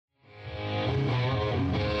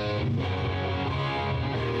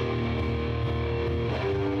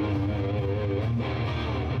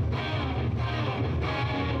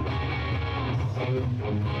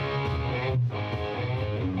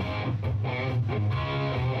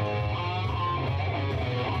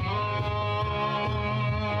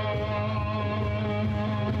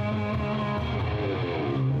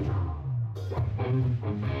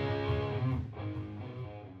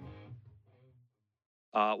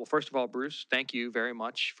Well, first of all, Bruce, thank you very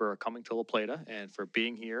much for coming to La Plata and for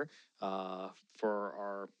being here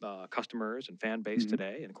for our customers and fan base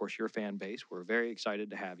today, and of course your fan base. We're very excited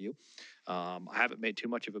to have you. I haven't made too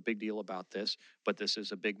much of a big deal about this, but this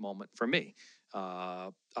is a big moment for me.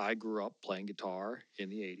 I grew up playing guitar in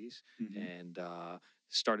the 80s and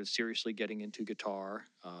started seriously getting into guitar,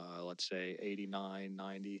 let's say 89,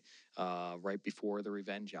 90, right before the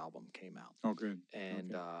Revenge album came out. Oh, good.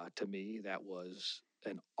 And to me, that was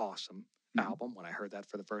an awesome album when I heard that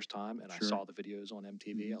for the first time and I saw the videos on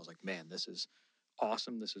MTV. I was like, man, this is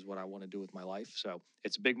awesome. This is what I want to do with my life. So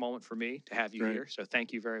it's a big moment for me to have you here. So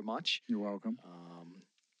thank you very much. You're welcome.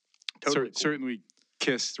 Totally cool. Certainly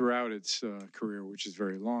KISS throughout its career, which is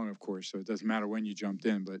very long, of course, so it doesn't matter when you jumped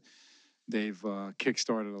in, but they've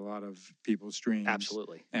kickstarted a lot of people's dreams.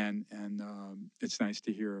 Absolutely. And it's nice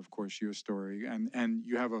to hear, of course, your story. And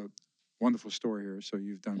you have a wonderful story here, so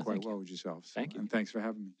you've done quite well with yourself. So, Thank you. And thanks for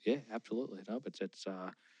having me. Yeah, absolutely. No, but it's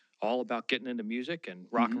all about getting into music and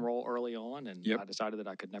rock and roll early on. And I decided that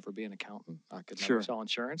I could never be an accountant. I could never sell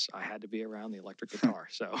insurance. I had to be around the electric guitar.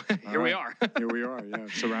 So here we are. Here we are, yeah.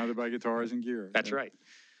 Surrounded by guitars and gear. That's right.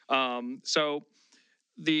 So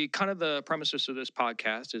the kind of the premises of this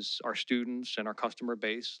podcast is our students and our customer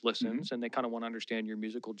base listens and they kind of want to understand your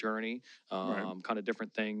musical journey, kind of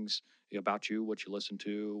different things about you, what you listen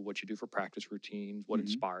to, what you do for practice routines, what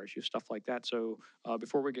inspires you, stuff like that. So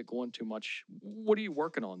before we get going too much, what are you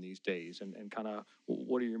working on these days and kind of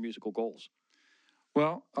what are your musical goals?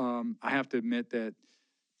 Well, I have to admit that,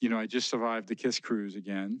 I just survived the KISS cruise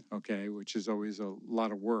again, okay, which is always a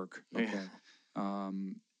lot of work, okay.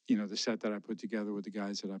 The set that I put together with the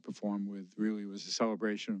guys that I performed with really was a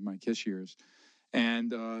celebration of my KISS years.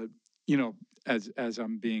 And, as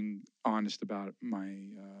I'm being honest about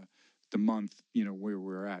the month, where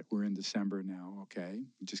we're at, we're in December now, okay.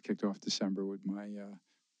 We just kicked off December with my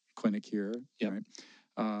clinic here, right?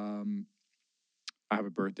 I have a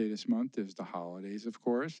birthday this month. There's the holidays, of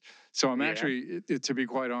course. So I'm actually, to be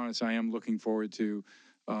quite honest, I am looking forward to,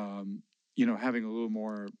 having a little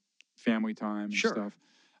more family time and stuff.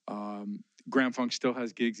 Grand Funk still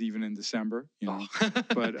has gigs even in December,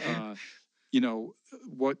 but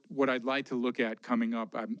what I'd like to look at coming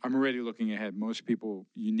up, I'm already looking ahead. Most people,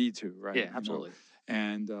 you need to, right? Yeah, absolutely.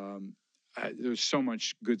 And there's so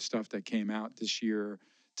much good stuff that came out this year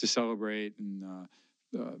to celebrate, and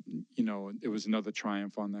it was another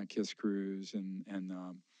triumph on that KISS cruise, and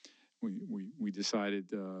we decided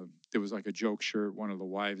there was like a joke shirt one of the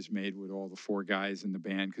wives made with all the four guys in the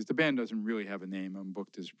band, because the band doesn't really have a name. I'm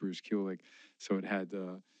booked as Bruce Kulick, so it had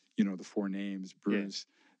the four names: Bruce,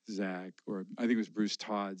 Zach, or I think it was Bruce,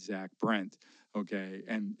 Todd, Zach, Brent. Okay,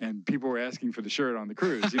 and people were asking for the shirt on the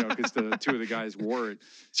cruise, because the two of the guys wore it.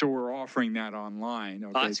 So we're offering that online.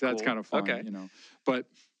 Okay, so that's kind of fun, But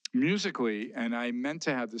musically, and I meant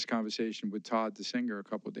to have this conversation with Todd, the singer, a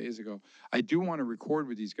couple of days ago. I do want to record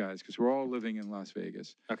with these guys because we're all living in Las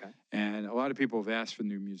Vegas. Okay. And a lot of people have asked for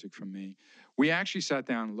new music from me. We actually sat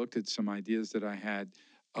down and looked at some ideas that I had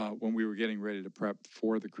when we were getting ready to prep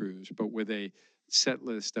for the cruise, but with a set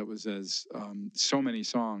list that was as so many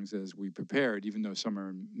songs as we prepared, even though some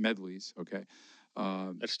are medleys, okay?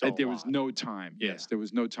 There was no time. Yeah. Yes, there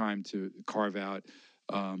was no time to carve out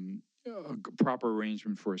a proper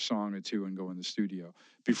arrangement for a song or two and go in the studio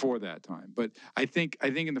before that time. But I think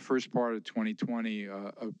in the first part of 2020,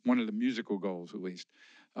 one of the musical goals, at least,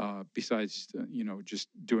 besides just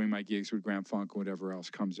doing my gigs with Grand Funk or whatever else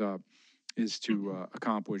comes up, is to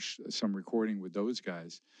accomplish some recording with those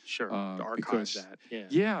guys. Sure, to archive that. Yeah.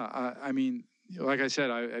 Yeah, I mean, like I said,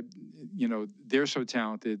 I they're so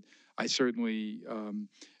talented. I certainly.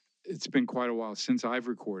 It's been quite a while since I've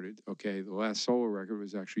recorded. Okay, the last solo record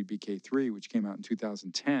was actually BK3, which came out in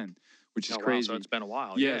 2010, which is crazy. Wow, so it's been a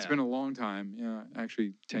while. Yeah, it's been a long time. Yeah,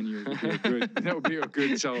 actually, 10 years would be a good. That would be a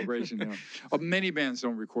good celebration. Many bands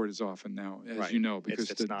don't record as often now, as you know, because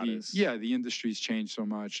the industry's changed so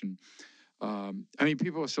much, and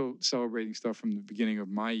people are still celebrating stuff from the beginning of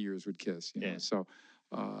my years with KISS. So.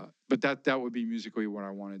 But that would be musically what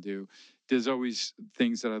I want to do. There's always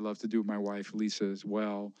things that I'd love to do with my wife, Lisa, as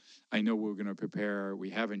well. I know we're going to prepare. We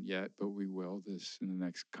haven't yet, but we will this in the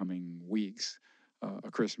next coming weeks.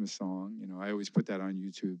 A Christmas song. I always put that on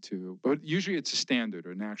YouTube too. But usually it's a standard,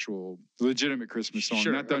 an actual legitimate Christmas song.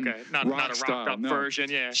 Sure, not done not a rocked up version.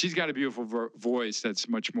 Yeah, she's got a beautiful voice that's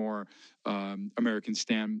much more American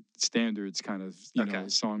standards kind of, Okay.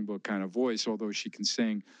 songbook kind of voice, although she can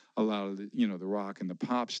sing a lot of the, the rock and the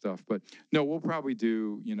pop stuff. But no, we'll probably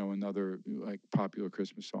do, another like popular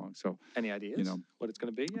Christmas song. So, Any ideas know, what it's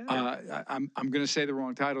going to be yet? Or- I'm going to say the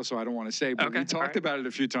wrong title, so I don't want to say, but Okay, we talked alright. about it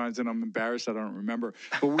a few times and I'm embarrassed I don't remember.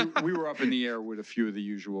 But we were up in the air with a few of the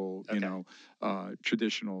usual, Okay.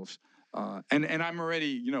 traditionals. And I'm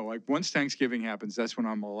already, like once Thanksgiving happens, that's when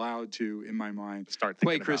I'm allowed to, in my mind, Start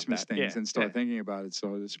play thinking about Christmas that. things Yeah, and start yeah. thinking about it.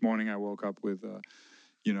 So this morning I woke up with, a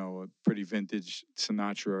pretty vintage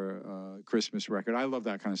Sinatra Christmas record. I love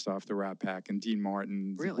that kind of stuff, the Rat Pack and Dean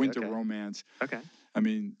Martin, Really? Winter Okay. Romance. Okay. I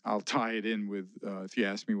mean, I'll tie it in with, if you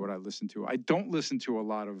ask me what I listen to. I don't listen to a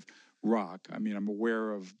lot of rock. I mean, I'm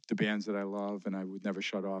aware of the bands that I love, and I would never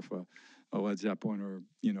shut off a Led Zeppelin or,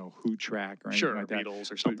 Who track or anything Sure, like that.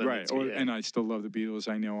 Beatles or But, something. right. that's- yeah. And I still love the Beatles.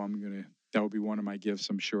 I know that will be one of my gifts,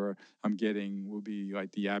 I'm sure. I'm getting, will be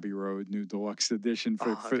like the Abbey Road new deluxe edition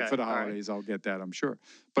for, Oh, for, okay. for the All right. holidays. I'll get that, I'm sure.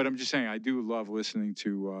 But I'm just saying, I do love listening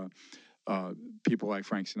to people like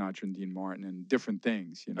Frank Sinatra and Dean Martin and different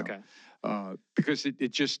things, Okay. because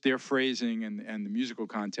it just, their phrasing and the musical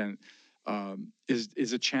content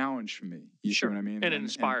is a challenge for me. You see what I mean? And it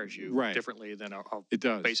inspires you right. differently than a It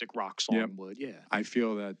does. basic rock song Yep. would. Yeah. I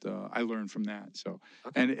feel that I learned from that. So,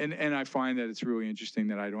 Okay. and I find that it's really interesting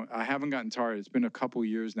that I haven't gotten tired. It's been a couple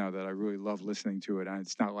years now that I really love listening to it, and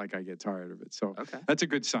it's not like I get tired of it. So Okay. that's a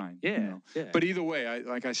good sign. Yeah. Yeah. But either way,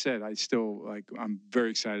 like I said, I'm very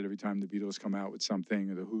excited every time the Beatles come out with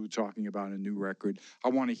something, or the Who talking about a new record. I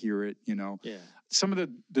want to hear it. Yeah. Some of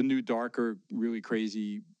the new darker, really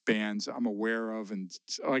crazy bands I'm aware of, and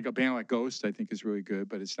like a band like Ghost, I think is really good,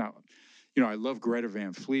 but it's not. I love Greta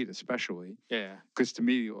Van Fleet especially, Yeah. because to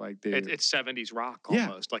me, like It's 70s rock Yeah,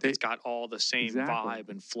 almost. Like they- it's got all the same Exactly. vibe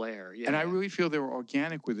and flair. Yeah. and I really feel they were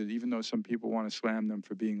organic with it, even though some people want to slam them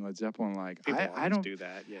for being Led Zeppelin. Like People I always don't do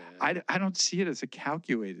that. Yeah. I don't see it as a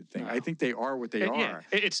calculated thing. I No. think they are what they Yeah, are.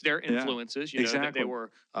 it's their Yeah, influences. You know, that they exactly.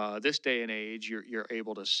 were this day and age. You're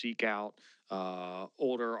able to seek out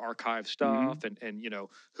older archive stuff, and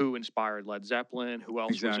who inspired Led Zeppelin, who else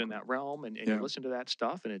was Exactly. in that realm, and Yeah. you listen to that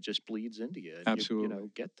stuff, and it just bleeds into you. And Absolutely.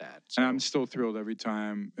 you get that. And I'm So, still thrilled every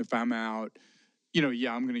time if I'm out.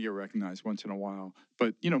 Yeah, I'm going to get recognized once in a while.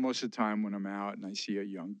 But, most of the time when I'm out and I see a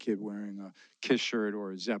young kid wearing a Kiss shirt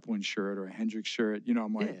or a Zeppelin shirt or a Hendrix shirt,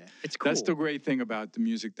 I'm like, yeah, it's cool. that's the great thing about the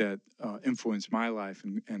music that influenced my life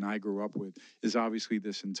and I grew up with, is obviously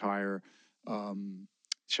this entire,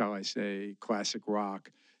 shall I say, classic rock.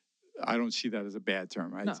 I don't see that as a bad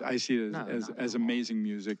term. No. I see it No, as not at all. amazing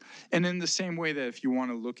music. And in the same way that if you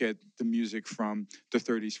want to look at the music from the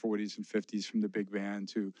 30s, 40s, and 50s, from the big band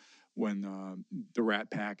to when the Rat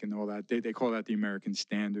Pack and all that, they call that the American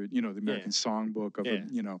standard, the American songbook of,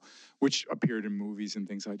 Yeah. which appeared in movies and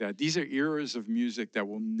things like that. These are eras of music that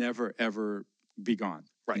will never, ever be gone.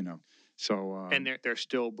 Right. So and they're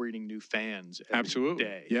still breeding new fans every absolutely,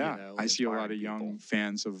 day. yeah. I see a lot inspiring of young people.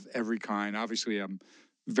 fans of every kind. Obviously, I'm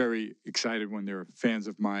very excited when they're fans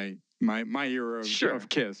of my era Sure. of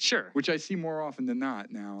Kiss, Sure. which I see more often than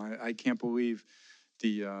not now. I can't believe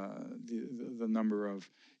the number of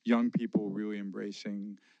young people really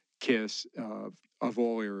embracing Kiss of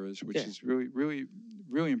all eras, which Yeah. is really, really,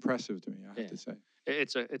 really impressive to me, I have Yeah. to say.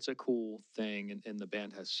 It's a cool thing, and the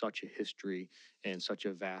band has such a history and such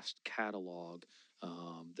a vast catalog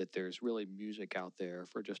that there's really music out there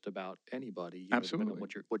for just about anybody. Depending on Absolutely.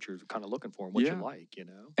 what you're kind of looking for and what Yeah. you like.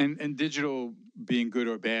 And digital being good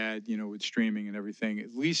or bad, with streaming and everything,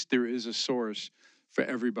 at least there is a source for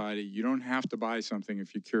everybody. You don't have to buy something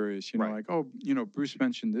if you're curious. Right. Like, oh, Bruce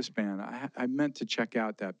mentioned this band. I meant to check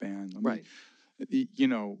out that band. Right.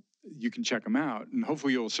 You can check them out, and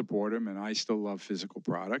hopefully you'll support them. And I still love physical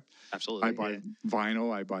product. Absolutely. I buy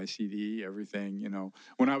vinyl, I buy CD, everything.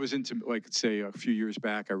 When I was into, like, say, a few years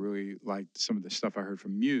back, I really liked some of the stuff I heard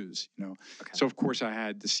from Muse. Okay. So of course I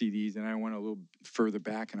had the CDs, and I went a little further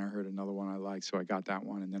back, and I heard another one I liked, so I got that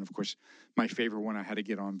one. And then of course my favorite one I had to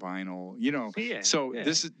get on vinyl. Yeah, So yeah.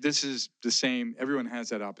 this is the same. Everyone has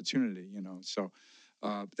that opportunity. So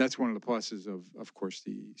that's one of the pluses of course,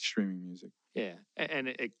 the streaming music. Yeah, and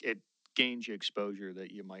it gains you exposure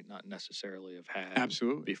that you might not necessarily have had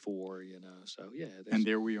Absolutely. before. So yeah. And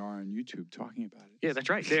there we are on YouTube talking about it. Yeah, that's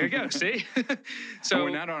right. There you go. See. So we're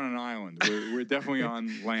not on an island. We're definitely on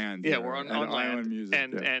land. Yeah, here, we're on and land island music.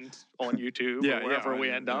 and on YouTube Yeah, or wherever we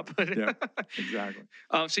yeah, end yeah, up. yeah, exactly.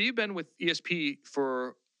 So you've been with ESP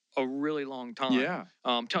for a really long time. Yeah.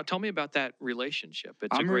 Tell me about that relationship. It's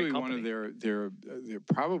I'm a great really company. one of their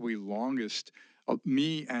probably longest.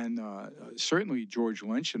 Me and certainly George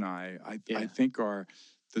Lynch and I Yeah. think are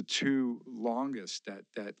the two longest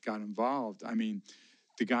that got involved. I mean,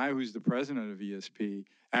 the guy who's the president of ESP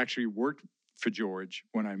actually worked for George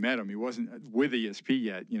when I met him. He wasn't with ESP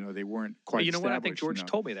yet. They weren't quite You know what? I think established, George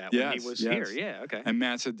told me that when he was here. Yeah, okay. And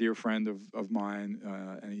Matt's a dear friend of mine,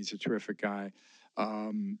 and he's a terrific guy.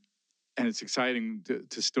 And it's exciting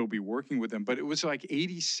to still be working with them. But it was like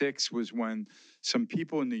 86 was when some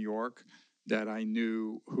people in New York that I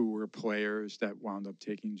knew who were players that wound up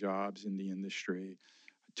taking jobs in the industry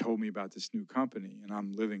told me about this new company. And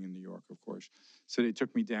I'm living in New York, of course. So they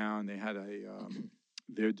took me down. They had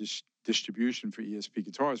their distribution for ESP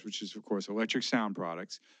guitars, which is, of course, Electric Sound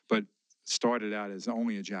Products, but started out as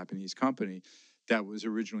only a Japanese company that was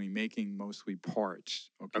originally making mostly parts,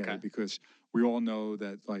 okay? Because we all know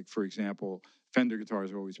that, like, for example, Fender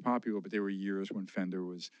guitars are always popular, but there were years when Fender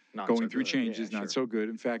was going through changes, not so good.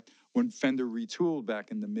 In fact, when Fender retooled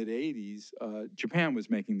back in the mid-'80s, Japan was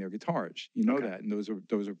making their guitars. You know that, and those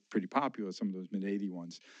are pretty popular, some of those mid-'80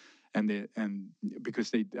 ones. And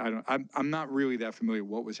because I'm not really that familiar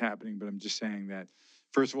with what was happening, but I'm just saying that,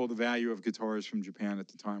 first of all, the value of guitars from Japan at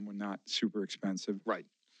the time were not super expensive. Right.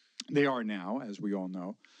 They are now, as we all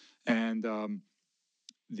know. And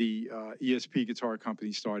the ESP guitar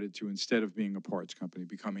company started to, instead of being a parts company,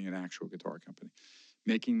 becoming an actual guitar company,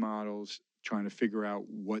 making models, trying to figure out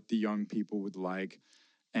what the young people would like.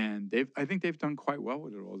 And I think they've done quite well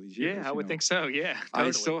with it all these years. Yeah, I would think so. Yeah, totally.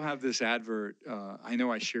 I still have this advert. I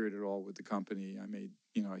know I shared it all with the company. I made,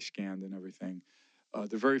 I scanned and everything.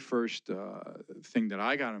 The very first thing that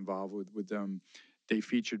I got involved with them, they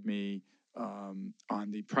featured me on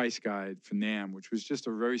the price guide for NAMM, which was just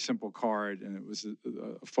a very simple card, and it was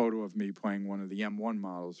a photo of me playing one of the M1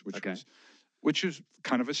 models, which was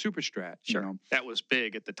kind of a super strat. Sure. That was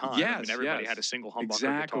big at the time. Yes, I mean, everybody had a single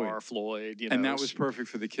humbucker guitar, Floyd. And that was perfect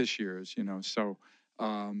for the Kiss years. So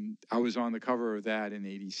I was on the cover of that in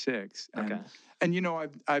 '86.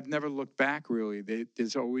 And I've never looked back really.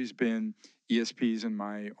 There's always been ESPs in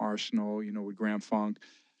my arsenal. With Grand Funk.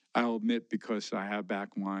 I'll admit, because I have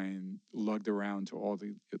backline, lugged around to all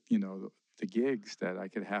the gigs, that I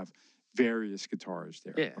could have various guitars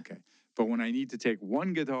there. Yeah. Okay. But when I need to take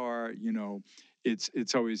one guitar,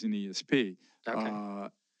 it's always an ESP. Okay.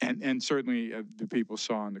 And certainly the people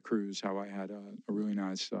saw on the cruise how I had a really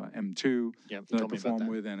nice M2 that I performed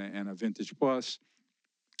with, and a Vintage Plus,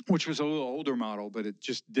 which was a little older model, but it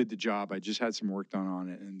just did the job. I just had some work done on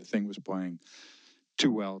it, and the thing was playing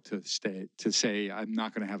too well to say I'm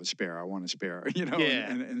not going to have a spare. I want a spare,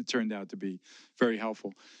 and it turned out to be very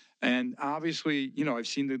helpful. And obviously, I've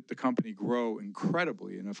seen the company grow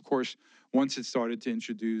incredibly. And of course, once it started to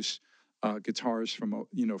introduce guitars from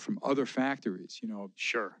other factories,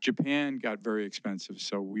 Sure. Japan got very expensive.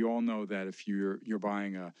 So we all know that if you're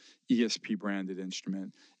buying a ESP branded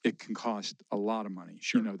instrument, it can cost a lot of money.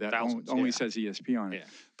 Sure. That only says ESP on it. Yeah.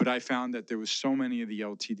 But I found that there was so many of the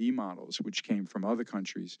LTD models, which came from other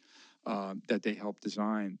countries, that they helped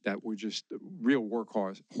design, that were just real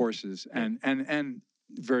workhorses and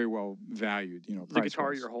very well valued, The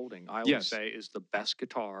guitar you're holding, I would say, is the best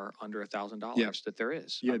guitar under $1,000 that there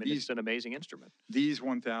is. Yeah, I mean, it's an amazing instrument. These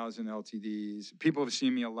 1000 LTDs, people have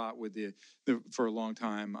seen me a lot with for a long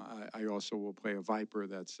time. I also will play a Viper.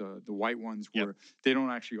 That's the white ones, where they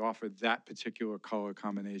don't actually offer that particular color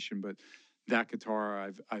combination, but that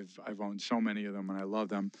guitar, I've owned so many of them, and I love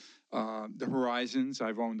them. The Horizons,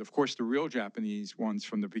 I've owned, of course, the real Japanese ones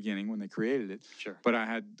from the beginning when they created it. Sure. But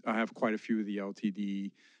I have quite a few of the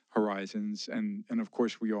LTD Horizons, and of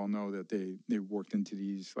course we all know that they worked into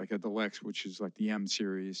these, like at the Lex, which is like the M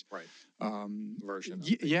series version.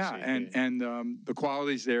 And the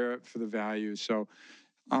quality's there for the value. So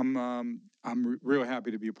I'm real happy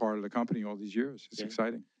to be a part of the company all these years. It's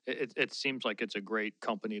exciting. It seems like it's a great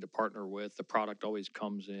company to partner with. The product always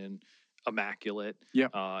comes in immaculate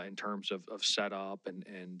in terms of setup,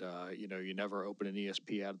 and you never open an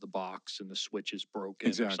ESP out of the box and the switch is broken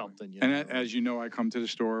or something. As you know, I come to the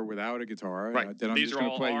store without a guitar. Right. That I'm These just are going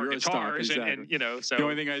to all play our your guitars, stuff. Exactly. So the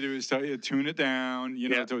only thing I do is tell you to tune it down,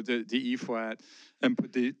 to the E flat, and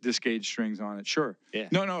put the gauge strings on it. Sure. Yeah.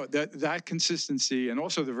 No, that consistency, and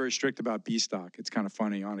also they're very strict about B stock. It's kind of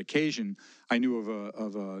funny. On occasion, I knew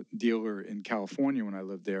of a dealer in California when I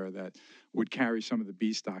lived there that would carry some of the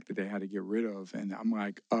B stock that they had to get rid of, and I'm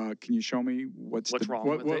like, can you show me what's wrong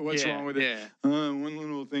with it? What's wrong with it? One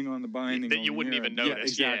little thing on the binding that you wouldn't even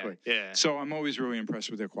notice. Exactly. Yeah. So I'm always really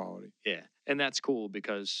impressed with their quality. Yeah. And that's cool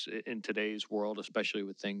because in today's world, especially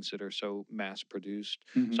with things that are so mass produced,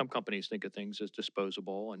 Mhm. some companies think of things as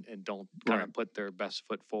disposable and don't kind of Right. put their best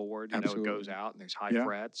foot forward. You know, it goes Absolutely. out and there's high Yeah.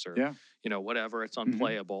 frets or, Yeah. whatever. It's Mhm.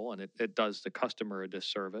 unplayable and it does the customer a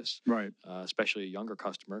disservice, Right. especially a younger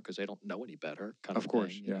customer because they don't know any better kind Of of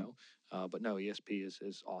course. thing, Yeah. But no, ESP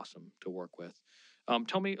is awesome to work with.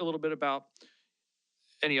 Tell me a little bit about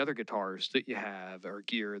any other guitars that you have or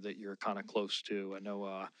gear that you're kind of close to. I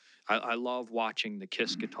know I love watching the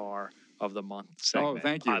Kiss Guitar of the Month segment. Oh,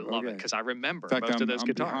 thank you. I love it Okay. because I remember In fact, most of those I'm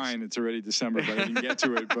guitars. behind. It's already December, but I didn't get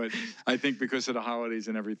to it. But I think because of the holidays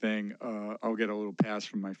and everything, I'll get a little pass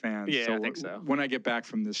from my fans. Yeah, I think so. When I get back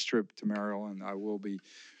from this trip to Maryland, I will be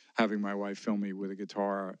having my wife film me with a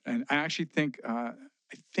guitar. And I actually think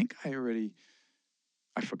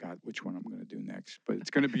I forgot which one I'm going to do next, but it's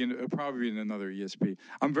going to be probably in another ESP.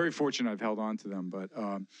 I'm very fortunate I've held on to them, but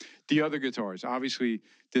the other guitars, obviously,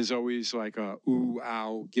 there's always like a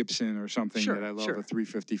ow Gibson or something Sure, that I love, sure. a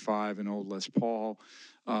 355, an old Les Paul.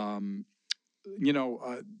 You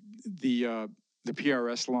know, the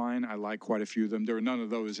PRS line, I like quite a few of them. There are none of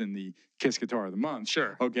those in the Kiss Guitar of the Month.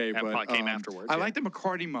 Sure. Okay, That but probably came afterwards. I yeah. like the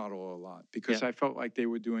McCarty model a lot because Yeah. I felt like they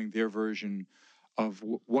were doing their version of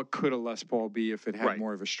what could a Les Paul be if it had Right.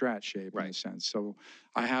 more of a Strat shape in a Right. sense. So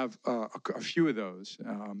I have a few of those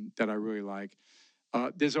that I really like.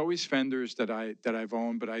 There's always Fenders that I've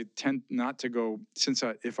owned, but I tend not to go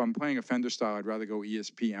if I'm playing a Fender style, I'd rather go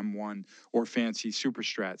ESP M1 or fancy Super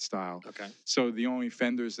Strat style. Okay. So the only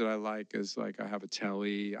Fenders that I like is like I have a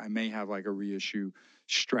Tele. I may have like a reissue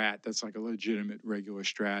Strat that's like a legitimate regular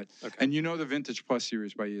Strat. Okay. And the Vintage Plus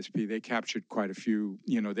series by ESP, they captured quite a few.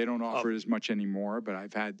 They don't offer it as much anymore, but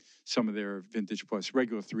I've had some of their Vintage Plus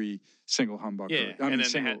regular 3 single humbucker. Yeah, and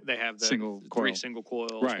then they have the single 3 coil. single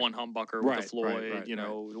coils, Right. 1 humbucker Right, with a Floyd,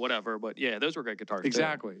 right. whatever. But yeah, those were great guitars.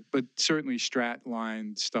 Exactly, but certainly Strat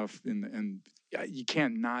line stuff, and you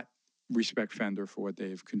can't not respect Fender for what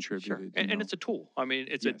they've Sure. contributed. And it's a tool. I mean,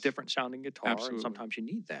 it's a Yes. different sounding guitar, Absolutely. and sometimes you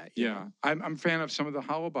need that. you Yeah, know? I'm a fan of some of the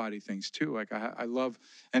hollow body things too. Like I love,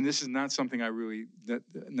 and this is not something I really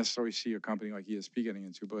necessarily see a company like ESP getting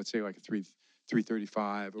into, but let's say like a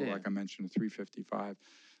 335 or Yeah. like I mentioned, a 355.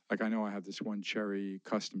 Like I know I have this one Cherry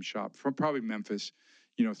custom shop from probably Memphis,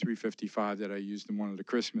 355 that I used in one of the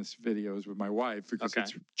Christmas videos with my wife because Okay.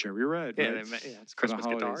 it's cherry red. Yeah, right? it's a For the Christmas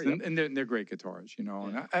guitar. holidays. Yep. And they're great guitars,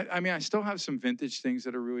 Yeah. And I mean, I still have some vintage things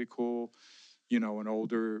that are really cool. An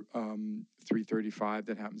older 335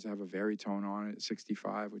 that happens to have a Veritone on it,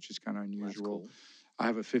 65, which is kind of That's unusual. cool. I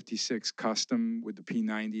have a 56 custom with the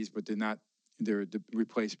P90s, but they're the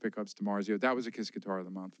replaced pickups DiMarzio. That was a Kiss Guitar of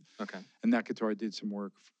the Month. Okay. And that guitar did some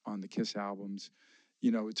work on the Kiss albums.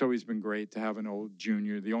 It's always been great to have an old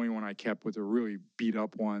Junior. The only one I kept was a really beat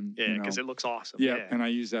up one. Yeah, because it looks awesome. Yeah, and I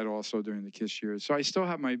used that also during the Kiss years. So I still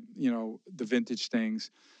have my, the vintage things.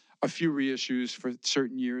 A few reissues for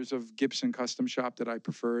certain years of Gibson Custom Shop that I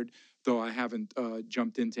preferred, though I haven't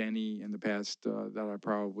jumped into any in the past that I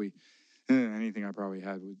probably, anything I probably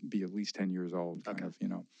had would be at least 10 years old, kind of.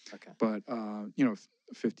 Okay. But,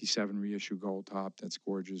 57 reissue gold top, that's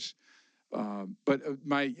gorgeous. But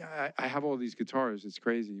I have all these guitars. It's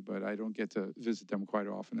crazy, but I don't get to visit them quite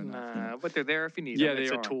often enough. But they're there if you need Yeah, them. they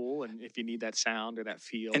It's a are. tool, and if you need that sound or that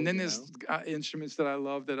feel. And then there's instruments that I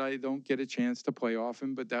love that I don't get a chance to play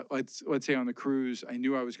often. But that let's say on the cruise, I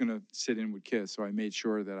knew I was going to sit in with Kiss, so I made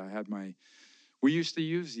sure that I had my. We used to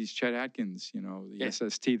use these Chet Atkins, the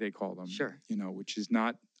SST they call them. Sure. Which is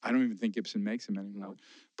not. I don't even think Gibson makes them anymore. No.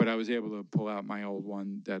 But I was able to pull out my old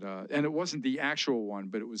one that, and it wasn't the actual one,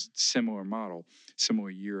 but it was similar model, similar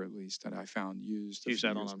year at least that I found used. Use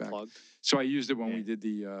that on Unplugged. So I used it when we did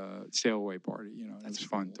the sail away party. It was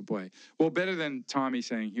fun to play. Well, better than Tommy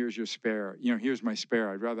saying, "Here's your spare." Here's my spare.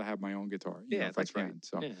 I'd rather have my own guitar. If that's I can. right.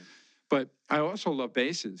 So, Yeah. but I also love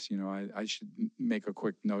basses. I should make a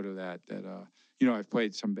quick note of that. I've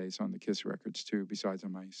played some bass on the Kiss records too, besides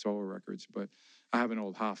on my solo records. But I have an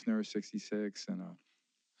old Hofner 66 and a.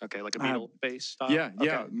 Okay, like a Beatle bass style. Yeah, Okay.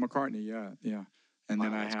 McCartney, yeah. And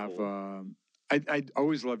then I that's have. cool. I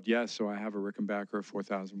always loved Yes, so I have a Rickenbacker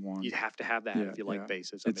 4001. You'd have to have that if you like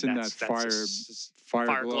basses. It's in that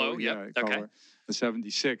fire glow, Yep. color. Okay. A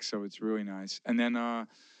 76, so it's really nice. And then I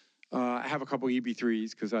have a couple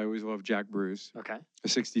EB3s because I always loved Jack Bruce. Okay. A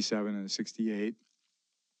 67 and a 68.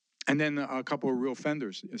 And then a couple of real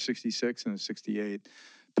Fenders, a 66 and a 68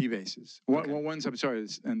 P basses. Okay. One's, I'm sorry,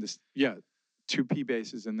 and this, 2 P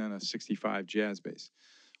basses and then a 65 jazz bass,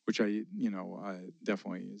 which I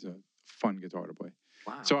definitely is a fun guitar to play.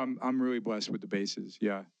 Wow. So I'm really blessed with the basses.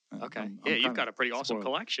 Yeah. Okay. I'm You've got a pretty awesome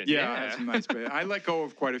collection. Yeah, I have some nice bass. I let go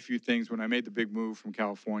of quite a few things when I made the big move from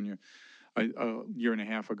California. a year and a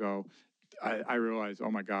half ago, I realized, oh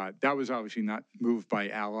my God, that was obviously not moved by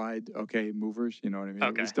Allied, movers. You know what I mean? It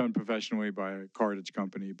Okay. was done professionally by a cartage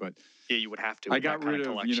company, but Yeah, you would have to. I with that got kind rid of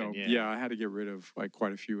of, collection. I had to get rid of like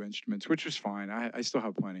quite a few instruments, which was fine. I still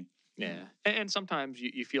have plenty. Yeah. And sometimes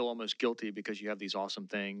you feel almost guilty because you have these awesome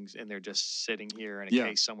things and they're just sitting here in a Yeah.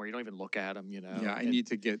 case somewhere. You don't even look at them, Yeah, I need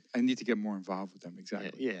to get more involved with them.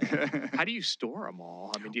 Exactly. Yeah. How do you store them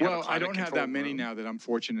all? I mean, do you have a Well, I climate don't have that controlled many room? now that I'm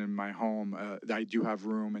fortunate in my home. I do have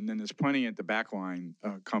room, and then there's plenty at the Backline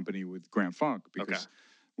company with Grand Funk because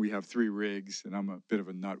we have 3 rigs, and I'm a bit of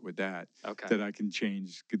a nut with that. Okay. That I can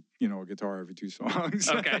change, a guitar every 2 songs.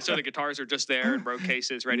 Okay, so the guitars are just there in broke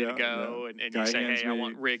cases, ready to go, and you Guy say, hands "Hey, I me-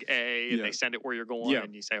 want rig A," and they send it where you're going,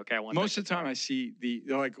 and you say, "Okay, I want." Most that of the time, guitar." I see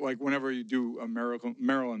like whenever you do a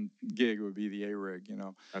Maryland gig, it would be the A rig,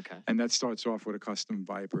 Okay. and that starts off with a custom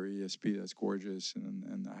Viper ESP that's gorgeous,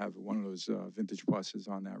 and I have one of those vintage pluses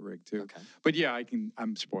on that rig too. Okay. But yeah,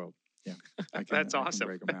 I'm spoiled. Yeah, That's I awesome. can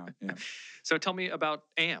break them out. Yeah, So tell me about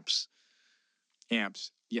amps.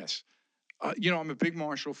 amps. Yes, I'm a big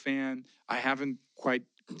Marshall fan. I haven't quite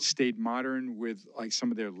stayed modern with like some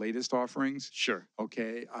of their latest offerings. Sure.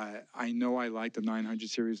 Okay, I know I like the 900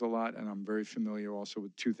 series a lot, and I'm very familiar also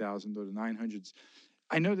with 2000 or the 900s.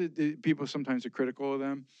 I know that the people sometimes are critical of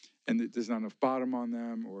them, and that there's not enough bottom on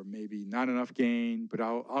them, or maybe not enough gain. But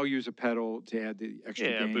I'll use a pedal to add the extra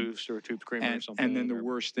Yeah, a gain. boost or a tube screamer or something. And then the or-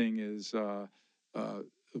 worst thing is the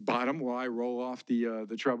bottom. Well, I roll off the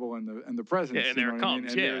treble and the presence. Yeah, and you there know it what I mean?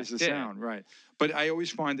 comes. And Yeah, there's the yeah. sound, right? But I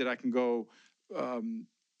always find that I can go.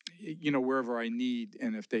 Wherever I need,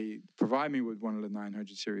 and if they provide me with one of the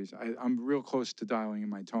 900 series, I'm real close to dialing in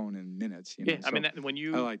my tone in minutes. Yeah, I mean, So when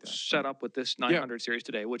you like that, set up with this 900 series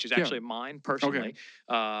today, which is actually mine personally,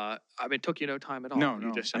 I mean, it took you no time at all. No, You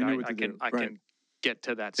no, just I said, knew what to do. I Right. can get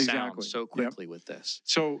to that sound Exactly. so Yep. quickly with this.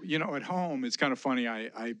 So at home, it's kind of funny.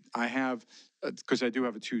 I have because I do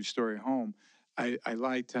have a 2-story home. I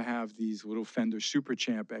like to have these little Fender Super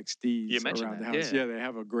Champ XDs You mentioned around the that, house. yeah. They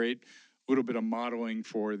have a great little bit of modeling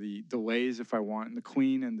for the delays if I want, and the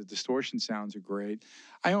clean and the distortion sounds are great.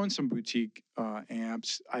 I own some boutique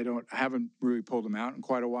amps. I haven't really pulled them out in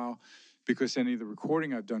quite a while because any of the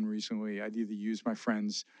recording I've done recently, I'd either use my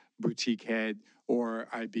friend's boutique head or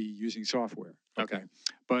I'd be using software. Okay.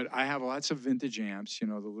 But I have lots of vintage amps, the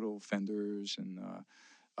little Fenders and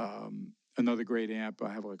another great amp.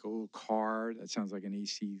 I have like a little car that sounds like an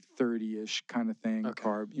AC30-ish kind of thing. Okay.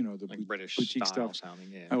 Car, the Like British boutique style stuff. sounding,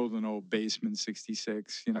 yeah. I hold an old Bassman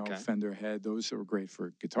 66, Okay. Fender head. Those are great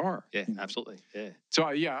for guitar. Yeah, absolutely. Yeah. So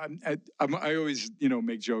I always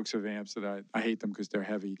make jokes of amps that I hate them because they're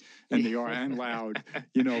heavy and they are and loud,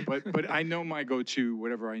 But I know my go-to,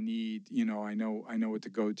 whatever I need. I know what to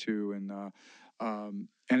go to,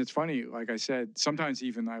 and it's funny. Like I said, sometimes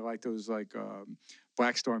even I like those like.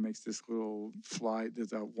 Black Star makes this little fly.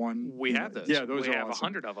 There's one. We have those. Yeah, those we are have awesome.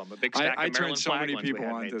 100 of them. A big stack I of turned Maryland so flag many ones we people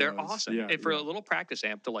had onto made. They're those. awesome. Yeah, And for a yeah. little practice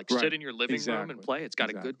amp to Right. sit in your living room and Exactly. play, it's got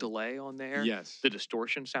a Exactly. good delay on there. Yes. The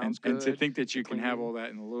distortion sounds And good. to think that you can clean. have all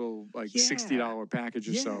that in a little like Yeah. $60 package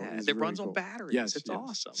or so Yeah, is it really runs on cool. batteries. Yes, It's yes.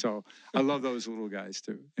 awesome. So I love those little guys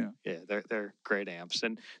too. Yeah. Yeah, they're great amps.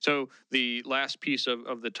 And so the last piece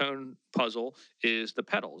of the tone puzzle is the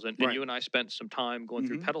pedals. And Right. you and I spent some time going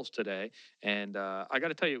through Mhm. pedals today. And I got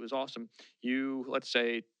to tell you, it was awesome. You, let's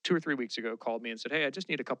say 2 or 3 weeks ago, called me and said, "Hey, I just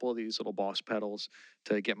need a couple of these little Boss pedals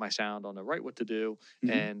to get my sound on the right what to do."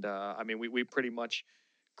 Mhm. And I mean, we pretty much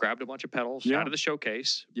grabbed a bunch of pedals Yeah. out of the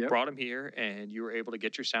showcase, Yep. brought them here, and you were able to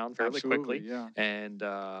get your sound fairly Absolutely, quickly. yeah. And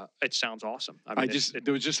it sounds awesome. I mean,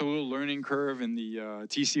 There was just a little learning curve in the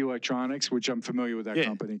TC Electronics, which I'm familiar with that Yeah.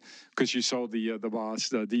 company because you sold the Boss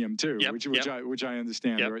DM2, Yep, which I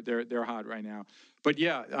understand. Yep. They're hot right now. But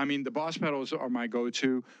yeah, I mean the Boss pedals are my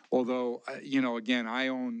go-to. Although again, I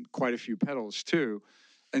own quite a few pedals too.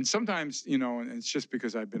 And sometimes, and it's just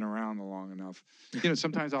because I've been around long enough,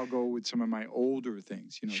 sometimes I'll go with some of my older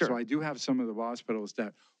things, Sure. So I do have some of the Boss pedals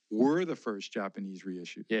that were the first Japanese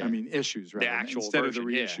reissue. Yeah. I mean, issues, right? actual Instead version, of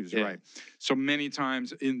the yeah, reissues, yeah. right? So many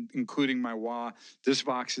times, including my wah, this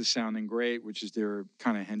Vox is sounding great, which is their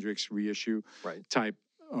kind of Hendrix reissue Right. type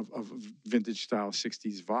of vintage style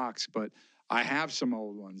 60s Vox. But I have some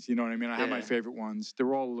old ones, you know what I mean? I have my Yeah. favorite ones.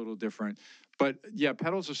 They're all a little different. But yeah,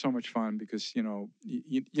 pedals are so much fun because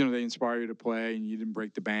they inspire you to play, and you didn't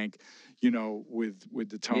break the bank, with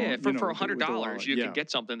the tone. Yeah, for with the $100, wallet. you Yeah. can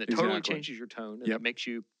get something that totally Exactly. changes your tone and Yep. it makes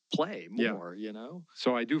you play Yeah. more,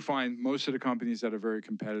 So I do find most of the companies that are very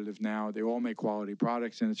competitive now, they all make quality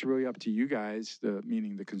products, and it's really up to you guys,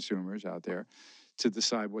 meaning the consumers out there, to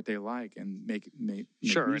decide what they like and make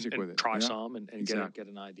Sure, music and with it. try Yeah. some and Exactly.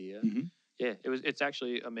 get an idea. Mhm. Yeah, it's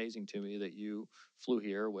actually amazing to me that you flew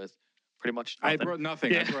here with pretty much I nothing. brought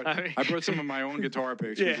nothing. Yeah, I brought some of my own guitar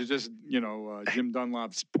picks, which Yeah. is just Jim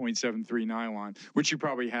Dunlop's .73 nylon, which you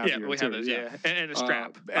probably have Yeah, here we too. have those. Yeah, and a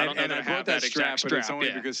strap. I don't know And that I I brought have that that strap, exact but it's strap. only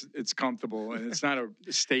Yeah. because it's comfortable and it's not a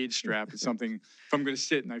stage strap. It's something. If I'm going to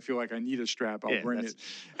sit and I feel like I need a strap, I'll Yeah, bring it.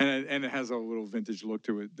 And it has a little vintage look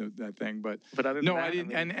to it. That thing, but other than no, that, I didn't.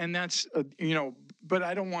 mean, And that's but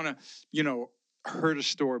I don't want to hurt a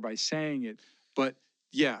store by saying it. But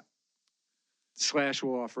yeah, Slash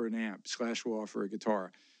will offer an amp. Slash will offer a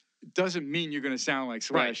guitar. It doesn't mean you're going to sound like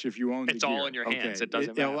Slash if you own the gear. It's all in your hands. It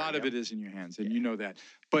doesn't A matter. lot of it is in your hands, and you know that.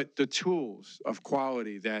 But the tools of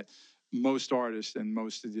quality that most artists and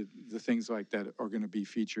most of the things like that are going to be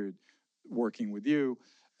featured working with you,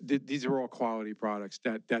 these are all quality products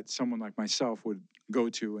that someone like myself would go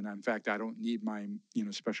to. And in fact, I don't need my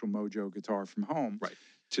special Mojo guitar from home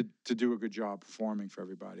to do a good job performing for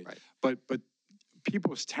everybody. Right. But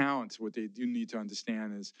people's talents, what they do need to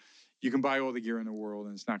understand is you can buy all the gear in the world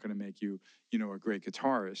and it's not going to make you, a great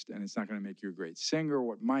guitarist, and it's not going to make you a great singer.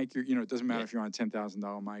 What mic it doesn't matter if you're on a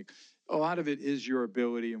 $10,000 mic. A lot of it is your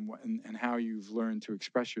ability and how you've learned to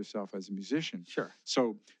express yourself as a musician. Sure.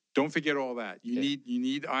 So don't forget all that. You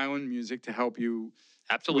need Island Music to help you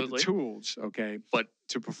absolutely with the tools, okay, but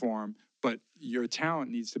to perform. But your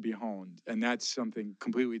talent needs to be honed, and that's something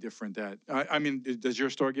completely different. That I mean, does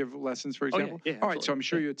your store give lessons, for example? Yeah, all right, so I'm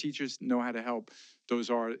sure your teachers know how to help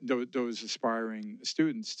those aspiring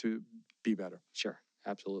students to be better. Sure,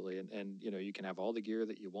 absolutely, and you can have all the gear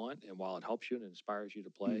that you want, and while it helps you and inspires you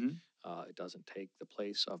to play, it doesn't take the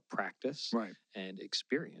place of practice and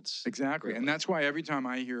experience. Exactly, really. And that's why every time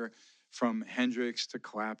I hear from Hendrix to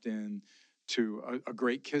Clapton to a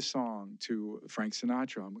great Kiss song to Frank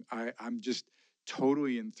Sinatra, I'm just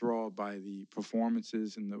totally enthralled by the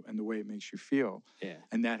performances and the way it makes you feel. Yeah.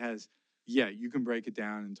 And that has, you can break it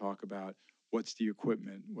down and talk about what's the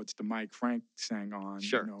equipment, what's the mic Frank sang on,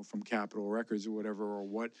 from Capitol Records or whatever, or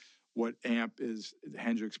what amp is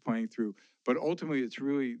Hendrix playing through. But ultimately, it's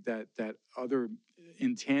really that other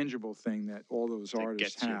intangible thing that all those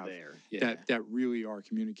artists have that really are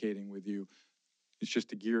communicating with you. It's just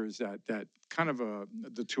the gear is that kind of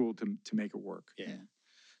the tool to make it work. Yeah.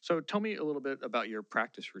 So tell me a little bit about your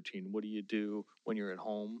practice routine. What do you do when you're at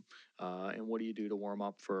home, and what do you do to warm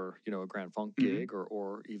up for a Grand Funk gig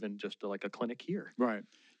or even just like a clinic here? Right.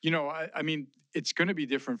 I mean, it's going to be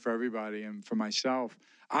different for everybody, and for myself,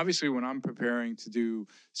 obviously, when I'm preparing to do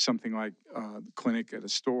something like clinic at a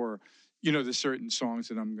store, there's certain songs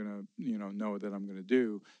that I'm going to know that I'm going to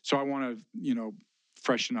do. So I want to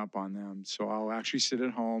freshen up on them. So I'll actually sit at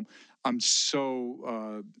home. I'm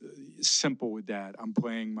so simple with that. I'm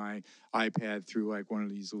playing my iPad through like one of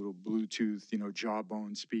these little Bluetooth,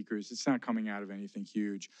 Jawbone speakers. It's not coming out of anything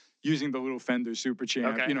huge. Using the little Fender Super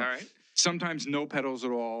Champ. Okay, all right. Sometimes no pedals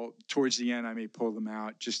at all. Towards the end, I may pull them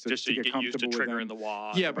out just to get comfortable used to with triggering them. the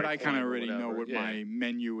wah. Yeah, but I kind of already know what my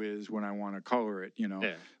menu is when I want to color it.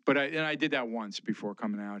 Yeah. But I did that once before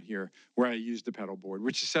coming out here, where I used the pedal board,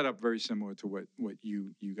 which is set up very similar to what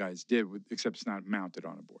you guys did, except it's not mounted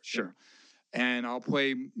on a board. Sure. And I'll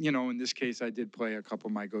play, in this case, I did play a couple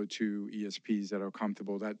of my go-to ESPs that are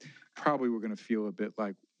comfortable that probably were going to feel a bit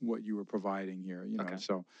like what you were providing here, Okay.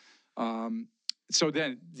 So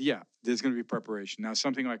then, there's going to be preparation. Now,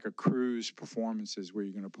 something like a cruise performances where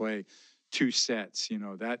you're going to play 2 sets,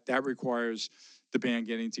 that requires the band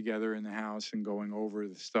getting together in the house and going over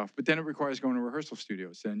the stuff. But then it requires going to rehearsal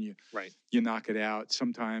studios. Then you knock it out.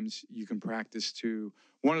 Sometimes you can practice too.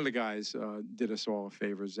 One of the guys did us all a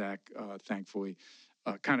favor, Zach, thankfully,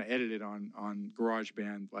 kind of edited on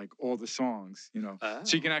GarageBand, like all the songs,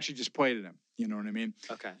 so you can actually just play to them. You know what I mean?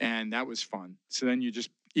 Okay. And that was fun. So then you just,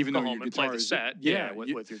 even Go though home your and guitar play the is set,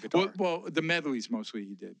 with your guitar. Well, the medleys mostly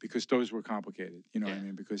he did because those were complicated. You know what I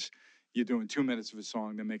mean? Because you're doing 2 minutes of a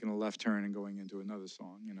song, then making a left turn and going into another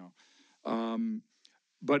song.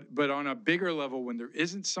 But on a bigger level, when there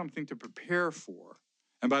isn't something to prepare for,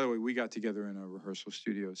 and by the way, we got together in a rehearsal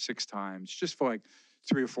studio 6 times just for like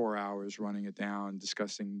 3 or 4 hours running it down,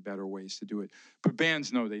 discussing better ways to do it. But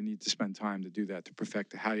bands know they need to spend time to do that, to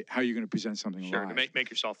perfect how you're going to present something live. To make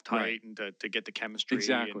yourself tight and to get the chemistry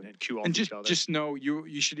and cue off each other. Just know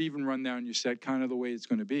you should even run down your set kind of the way it's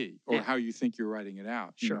going to be, or how you think you're writing it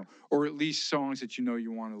out. Sure. Or at least songs that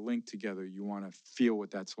you want to link together. You want to feel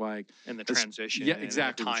what that's like. And the transition. Yeah,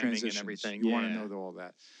 exactly. And the timing transitions. and everything. You want to know all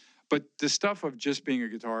that. But the stuff of just being a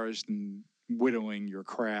guitarist and whittling your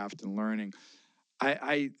craft and learning,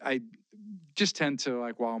 I just tend to,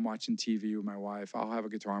 like, while I'm watching TV with my wife, I'll have a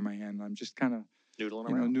guitar in my hand and I'm just kind of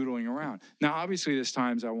noodling around. Now, obviously, there's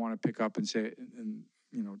times I want to pick up and say and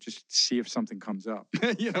just see if something comes up,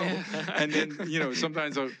 and then,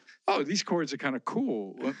 sometimes, oh, these chords are kind of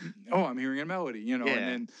cool. Oh, I'm hearing a melody, and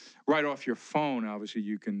then right off your phone, obviously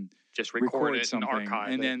you can just record it something, and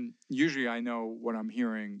archive and it. then usually I know what I'm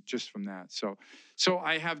hearing just from that. So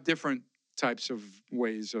I have different types of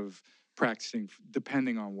ways of practicing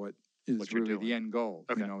depending on what is really the end goal,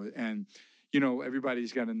 Okay. and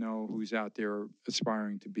everybody's got to know who's out there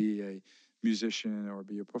aspiring to be a musician or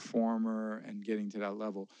be a performer and getting to that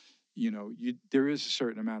level. There is a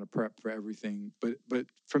certain amount of prep for everything, but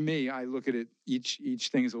for me, I look at it, each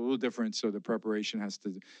thing is a little different, so the preparation has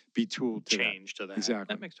to be tooled to change to that.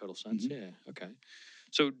 Exactly. That makes total sense. Yeah. Okay.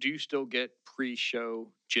 So do you still get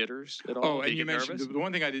pre-show jitters at all? Oh, and you mentioned the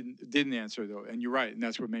one thing I didn't answer though, and you're right, and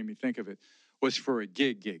that's what made me think of it, was for a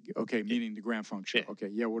gig. Okay, meaning the Grand Funk show. Yeah. Okay,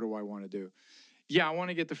 yeah, what do I want to do? Yeah, I want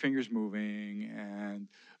to get the fingers moving, and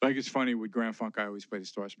like it's funny with Grand Funk, I always play the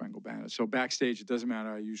Star Spangled Banner. So backstage, it doesn't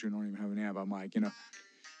matter. I usually don't even have an amp. I'm like,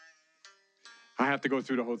 I have to go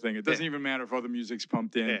through the whole thing. It doesn't even matter if other music's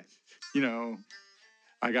pumped in.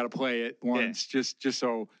 I got to play it once just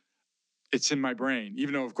so it's in my brain,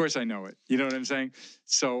 even though of course I know it. You know what I'm saying?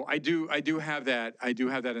 So I do have that. I do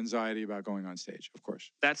have that anxiety about going on stage, of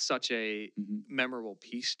course. That's such a memorable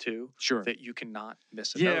piece too. Sure. That you cannot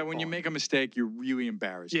miss a Yeah, note when you on. make a mistake, you're really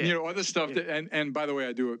embarrassed. Yeah. Other stuff that, and by the way,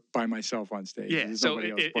 I do it by myself on stage. Yeah. There's So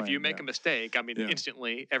nobody else if playing, you make a mistake, I mean,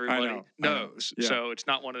 instantly I everybody know. knows. Yeah. So it's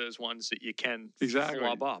not one of those ones that you can Exactly.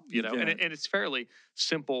 flub up, You and can't. it's fairly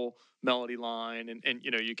simple melody line, and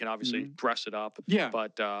you can obviously dress it up. Yeah.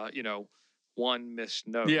 But one missed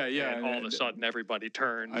note. Yeah, And all of a sudden everybody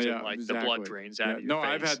turns and like the blood drains out of your No,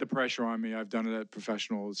 face. I've had the pressure on me. I've done it at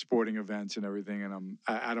professional sporting events and everything, and I'm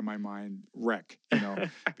out of my mind wreck,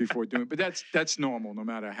 before doing it. But that's normal. No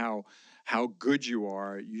matter how good you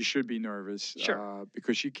are, you should be nervous. Sure.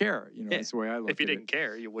 Because you care. That's the way I look at it. If you didn't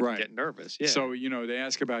care, you wouldn't get nervous. Yeah. So they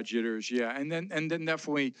ask about jitters. Yeah, and then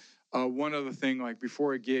definitely one other thing, like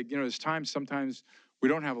before a gig, there's times sometimes we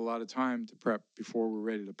don't have a lot of time to prep before we're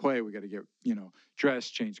ready to play. We got to get,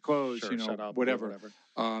 dressed, change clothes, Sure, set up, whatever.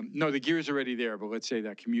 No, the gear's already there, but let's say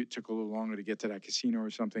that commute took a little longer to get to that casino or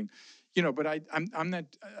something, but I'm not,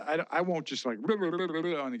 I won't just like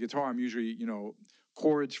on the guitar. I'm usually,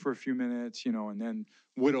 chords for a few minutes, and then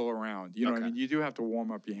whittle around. I mean, you do have to warm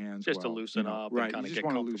up your hands just to loosen up, right? And You just get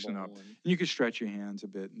want to loosen up. And you can stretch your hands a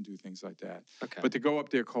bit and do things like that. Okay. But to go up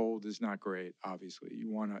there cold is not great. Obviously, you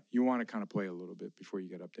want to kind of play a little bit before you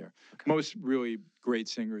get up there. Okay. Most really great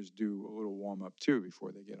singers do a little warm up too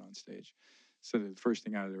before they get on stage. So the first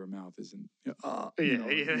thing out of their mouth isn't a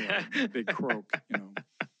big croak.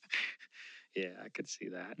 Yeah, I could see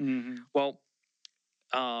that. Mm-hmm. Well,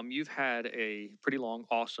 you've had a pretty long,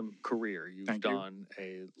 awesome career. You've done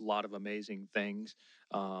a lot of amazing things.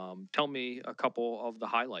 Tell me a couple of the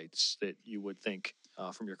highlights that you would think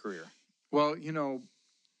from your career. Well,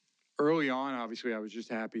 early on, obviously, I was just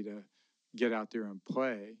happy to get out there and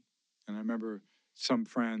play. And I remember some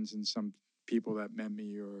friends and some people that met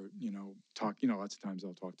me or, talk, lots of times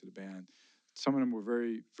I'll talk to the band. Some of them were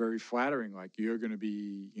very, very flattering, like, you're going to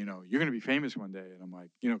be famous one day. And I'm like,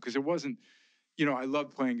 because it wasn't, I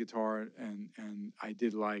loved playing guitar and I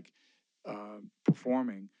did like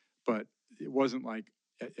performing, but it wasn't like,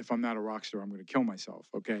 if I'm not a rock star, I'm going to kill myself.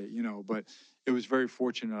 Okay. But it was very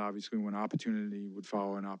fortunate, obviously, when opportunity would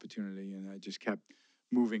follow an opportunity, and I just kept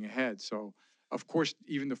moving ahead. So, of course,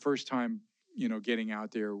 even the first time, getting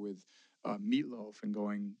out there with Meatloaf and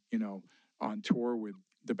going, on tour with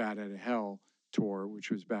the Bat Out of Hell tour,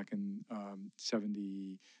 which was back in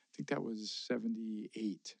 70, I think that was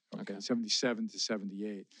 78. Okay. 77 to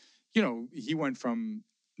 78. He went from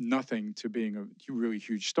nothing to being a really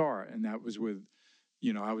huge star. And that was with,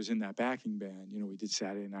 I was in that backing band. We did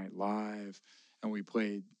Saturday Night Live, and we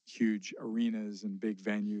played huge arenas and big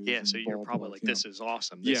venues. Yeah, so you're probably like, this is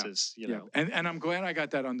awesome. This is, know. And I'm glad I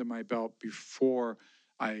got that under my belt before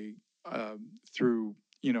I, through,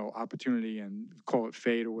 opportunity and call it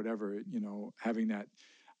fate or whatever, having that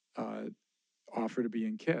offer to be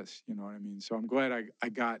in KISS, you know what I mean? So I'm glad I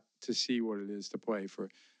got to see what it is to play for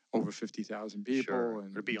over 50,000 people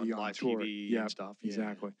and or be on live tour. TV and stuff. Yeah.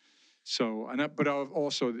 Exactly. So, but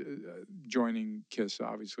also joining KISS,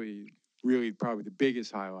 obviously, really probably the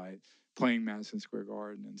biggest highlight, playing Madison Square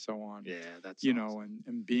Garden and so on. Yeah, that's awesome.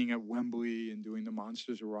 and being at Wembley and doing the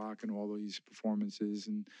Monsters of Rock and all these performances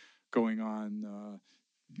and going on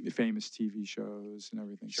famous TV shows and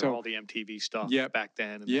everything. Sure, so all the MTV stuff back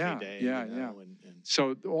then in the heyday. And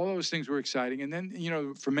so all those things were exciting. And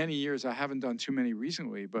then, for many years, I haven't done too many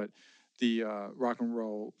recently, but the rock and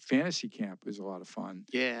roll fantasy camp was a lot of fun.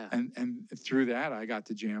 Yeah. And through that, I got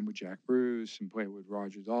to jam with Jack Bruce and play with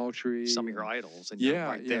Roger Daltrey. Some of your idols, and you're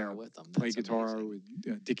right there with them. Play That's guitar amazing.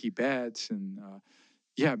 with Dickie Betts and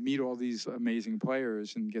meet all these amazing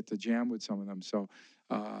players and get to jam with some of them. So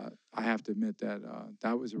I have to admit that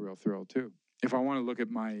that was a real thrill too. If I want to look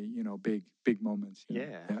at my big moments.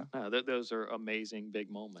 Those are amazing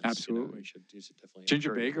big moments. Absolutely. You should definitely.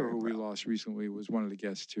 Ginger Baker, who we lost recently, was one of the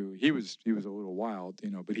guests too. He was a little wild,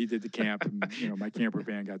 but he did the camp, and my camper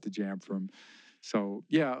band got to jam for him. So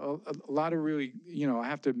yeah, a lot of really, I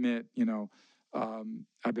have to admit,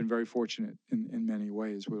 I've been very fortunate in many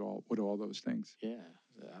ways with all those things. Yeah,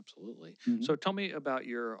 absolutely. Mhm. So tell me about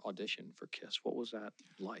your audition for KISS. What was that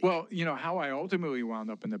like? Well, how I ultimately wound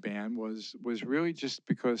up in the band was really just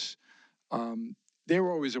because they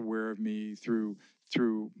were always aware of me through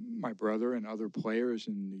my brother and other players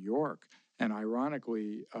in New York. And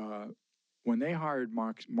ironically, when they hired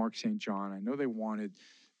Mark St. John, I know they wanted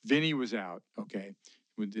Vinny was out, okay,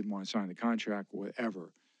 who didn't want to sign the contract,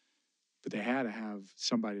 whatever, but they had to have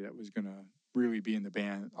somebody that was going to really be in the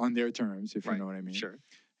band on their terms, if you know what I mean. Sure.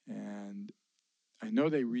 And I know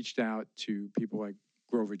they reached out to people like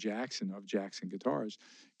Grover Jackson of Jackson Guitars.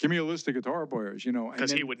 Give me a list of guitar players,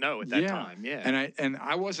 because he would know at that time. Yeah. And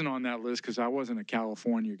I wasn't on that list because I wasn't a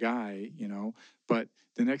California guy, But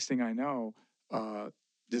the next thing I know,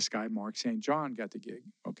 this guy Mark St. John got the gig.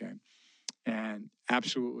 Okay, and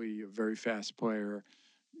absolutely a very fast player,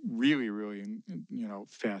 really, really,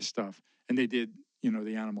 fast stuff. And they did, the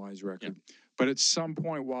Animalize record. Yeah. But at some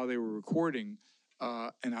point while they were recording.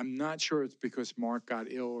 And I'm not sure it's because Mark got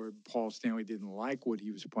ill or Paul Stanley didn't like what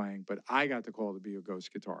he was playing, but I got the call to be a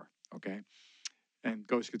ghost guitar, okay? And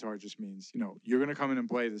ghost guitar just means, you're going to come in and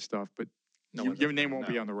play this stuff, but your name won't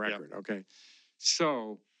be on the record, okay?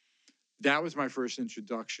 So that was my first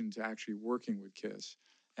introduction to actually working with KISS.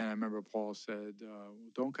 And I remember Paul said,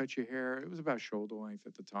 don't cut your hair. It was about shoulder length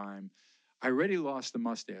at the time. I already lost the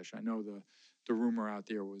mustache. I know the rumor out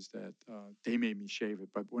there was that they made me shave it.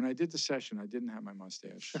 But when I did the session, I didn't have my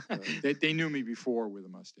mustache. They knew me before with a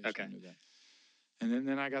mustache. Okay. I knew that. And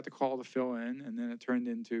then I got the call to fill in, and then it turned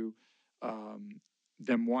into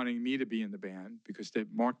them wanting me to be in the band because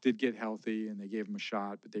Mark did get healthy, and they gave him a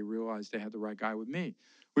shot, but they realized they had the right guy with me,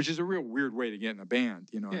 which is a real weird way to get in a band,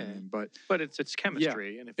 what I mean? But it's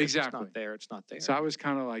chemistry, and if it's not there, it's not there. So I was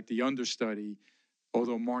kind of like the understudy.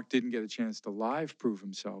 Although Mark didn't get a chance to live prove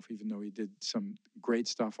himself, even though he did some great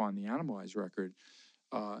stuff on the Animalize record.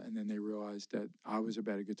 And then they realized that I was a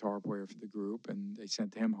better guitar player for the group, and they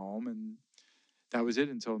sent him home. And that was it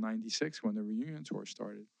until '96 when the reunion tour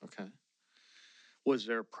started. Okay. Was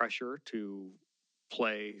there pressure to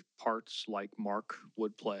play parts like Mark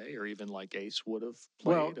would play or even like Ace would have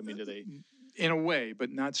played? Well, I mean, do they? In a way, but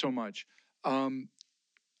not so much. I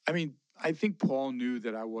think Paul knew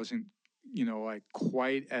that I wasn't like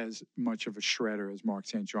quite as much of a shredder as Mark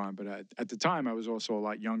St. John, but at the time I was also a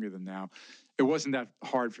lot younger than now. It wasn't that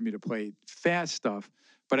hard for me to play fast stuff,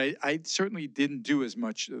 but I certainly didn't do as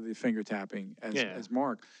much of the finger tapping as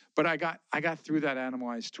Mark. But I got through that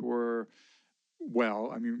Animalize tour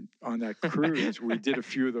well. I mean, on that cruise, we did a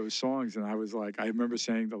few of those songs, and I remember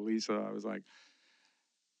saying to Lisa, I was like,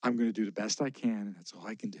 I'm going to do the best I can, and that's all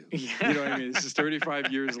I can do. Yeah. You know what I mean? This is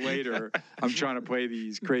 35 years later. I'm trying to play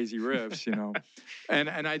these crazy riffs,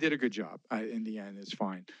 and I did a good job. In the end, it's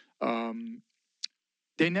fine.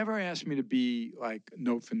 They never asked me to be like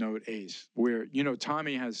note for note Ace, where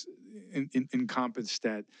Tommy has encompassed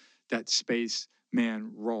that space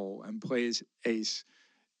man role and plays Ace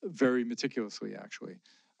very meticulously. Actually,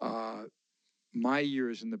 my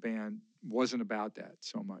years in the band wasn't about that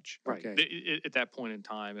so much. Right. Okay. At that point in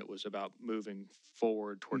time, it was about moving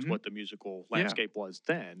forward towards what the musical landscape was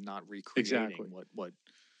then, not recreating what.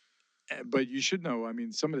 But you should know, I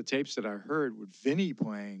mean, some of the tapes that I heard with Vinny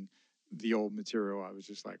playing the old material, I was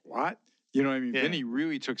just like, what? You know what I mean? Yeah. Vinny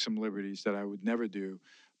really took some liberties that I would never do.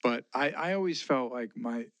 But I always felt like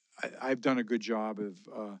I've done a good job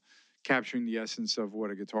of capturing the essence of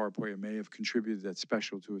what a guitar player may have contributed that's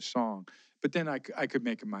special to a song. But then I could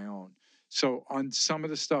make it my own. So on some of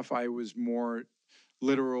the stuff, I was more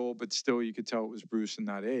literal, but still you could tell it was Bruce and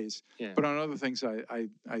not Ace. Yeah. But on other things, I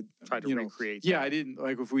tried to recreate. Yeah, that. I didn't,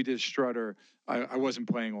 like if we did Strutter, I wasn't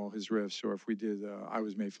playing all his riffs, or if we did I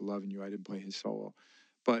Was Made for Loving You, I didn't play his solo.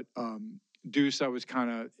 But Deuce, I was kind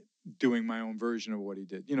of doing my own version of what he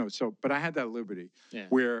did, so, but I had that liberty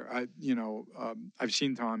where I've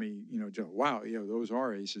seen Tommy, wow, those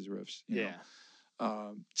are Ace's riffs. You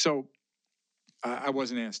know? So I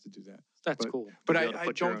wasn't asked to do that. That's cool. to But be able to I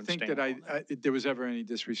put your don't own think stamp that on that. there was ever any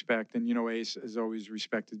disrespect. And, Ace has always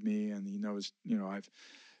respected me, and he knows, I've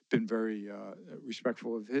been very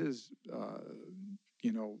respectful of his.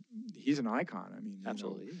 He's an icon. I mean,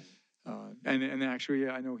 Absolutely. and actually,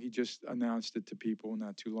 I know he just announced it to people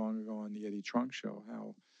not too long ago on the Eddie Trunk show,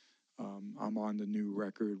 how I'm on the new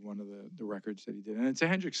record, one of the records that he did. And it's a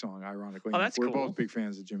Hendrix song, ironically. Oh, enough. that's We're cool. both big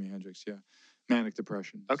fans of Jimi Hendrix, yeah. Manic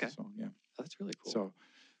Depression. Okay. Song, yeah. Oh, that's really cool.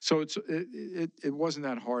 So it wasn't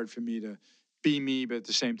that hard for me to be me, but at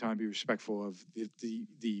the same time be respectful of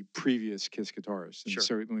the previous Kiss guitarists, and Sure.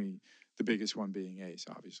 certainly the biggest one being Ace,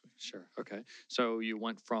 obviously. Sure. Okay. So you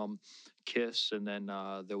went from Kiss, and then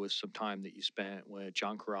there was some time that you spent with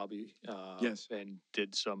John Corabi. Yes. And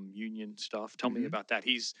did some Union stuff. Tell me Mhm. about that.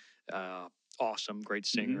 He's awesome, great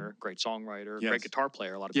singer, great songwriter, Yes. great guitar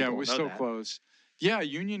player. A lot of Yeah, people we're don't know so that. close. Yeah,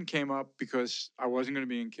 Union came up because I wasn't going to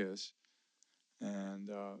be in Kiss.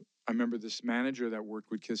 And I remember this manager that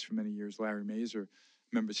worked with Kiss for many years, Larry Mazer. I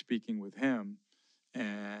remember speaking with him,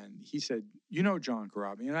 and he said, John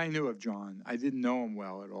Corabi. And I knew of John. I didn't know him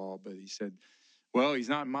well at all, but he said, well, he's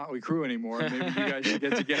not in Motley Crue anymore. Maybe you guys should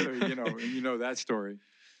get together, and you know that story.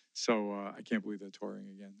 So I can't believe they're touring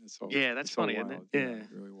again. Yeah, that's funny, isn't it? Yeah.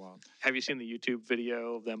 Really wild. Have you seen the YouTube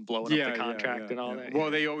video of them blowing up the contract and all that?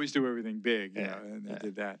 Well, they always do everything big, and they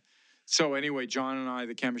did that. So anyway, John and I,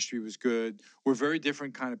 the chemistry was good. We're very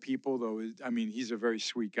different kind of people, though. I mean, he's a very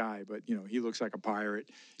sweet guy, but he looks like a pirate.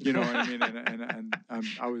 You know what I mean? And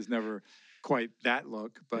I was never quite that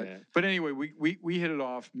look, but anyway, we hit it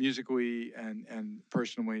off musically and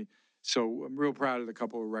personally. So I'm real proud of the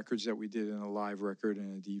couple of records that we did, in a live record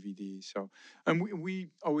and a DVD. So, and we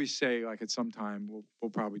always say, like, at some time we'll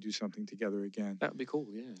probably do something together again. That would be cool.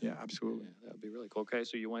 Yeah. Yeah, absolutely. Yeah, that would be really cool. Okay,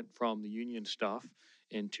 so you went from the Union stuff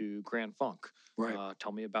into Grand Funk. Right.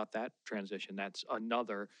 Tell me about that transition. That's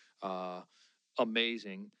another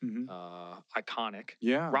amazing, iconic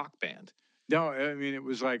rock band. No, I mean, it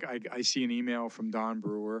was like I see an email from Don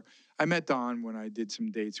Brewer. I met Don when I did some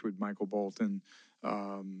dates with Michael Bolton,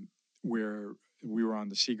 where we were on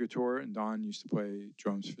the Seeger tour, and Don used to play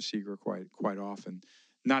drums for Seeger quite often.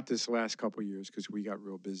 Not this last couple of years because we got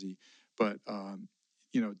real busy, but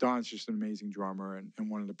Don's just an amazing drummer and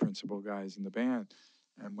one of the principal guys in the band.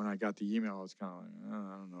 And when I got the email, I was kind of like,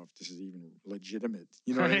 I don't know if this is even legitimate.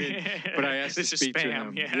 You know what I mean? But I asked to speak to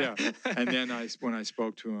him. Yeah. And then when I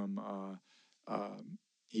spoke to him,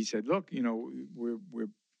 he said, "Look,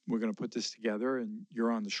 we're going to put this together, and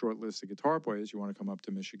you're on the short list of guitar players. You want to come up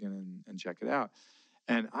to Michigan and check it out."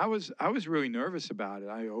 And I was really nervous about it.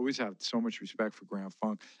 I always have so much respect for Grand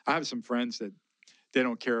Funk. I have some friends that they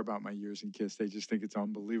don't care about my years in Kiss. They just think it's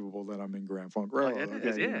unbelievable that I'm in Grand Funk Railroad.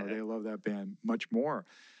 They love that band much more.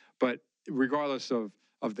 But regardless of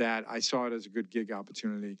that, I saw it as a good gig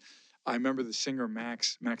opportunity. I remember the singer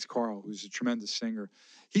Max Carl, who's a tremendous singer.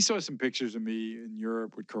 He saw some pictures of me in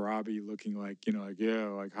Europe with Corabi looking like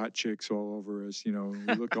hot chicks all over us, and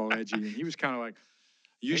we looked all edgy. And he was kind of like,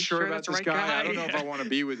 you sure about this guy? I don't know if I want to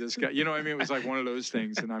be with this guy. You know what I mean? It was like one of those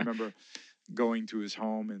things. And I remember going to his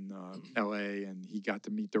home in L.A., and he got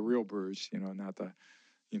to meet the real Bruce, not the,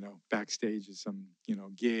 backstage at some,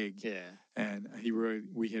 gig. Yeah. And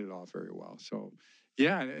we hit it off very well. So,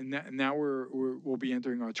 yeah, and now we'll be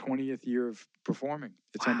entering our 20th year of performing.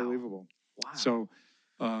 It's unbelievable. Wow. So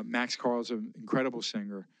Max Carl's an incredible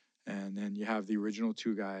singer, and then you have the original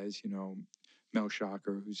two guys, Mel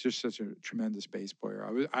Shocker, who's just such a tremendous bass player.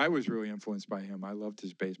 I was really influenced by him. I loved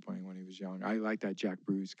his bass playing when he was young. I like that Jack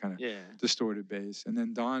Bruce kind of distorted bass. And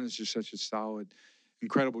then Don is just such a solid,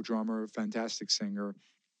 incredible drummer, fantastic singer.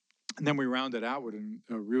 And then we rounded out with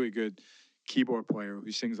a really good keyboard player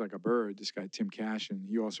who sings like a bird, this guy Tim Cashin.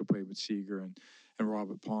 He also played with Seeger and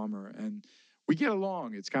Robert Palmer. And we get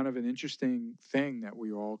along. It's kind of an interesting thing that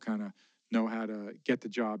we all kind of know how to get the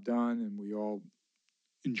job done, and we all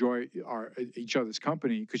enjoy each other's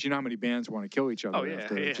company, because how many bands want to kill each other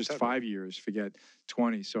after just 5 years, forget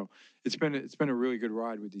 20. So it's been a really good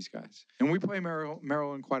ride with these guys, and we play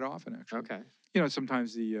Maryland quite often, actually. Okay.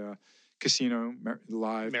 Sometimes the casino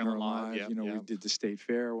live, Maryland Live. Yeah, We did the State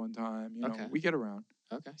Fair one time. We get around.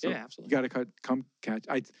 Okay. So yeah, absolutely. You got to come catch.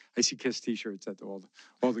 I see Kiss T-shirts at all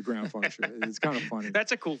the Grand Funk shows. It's kind of funny.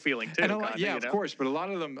 That's a cool feeling too. And of course. But a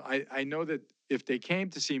lot of them, I know that if they came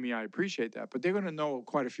to see me, I appreciate that. But they're going to know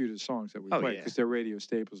quite a few of the songs that we play, because they're radio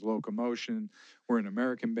staples. Locomotion, we're an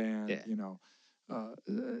American band. It's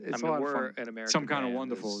I a mean, lot of we're fun. an American Some Kind of Band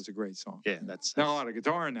Wonderful is is a great song. yeah, you know. that's Not a lot of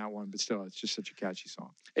guitar in that one, but still, it's just such a catchy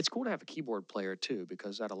song. it's cool to have a keyboard player too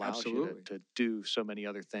because that allows you Absolutely. to do so many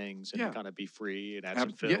other things and Yeah. kind of be free and add some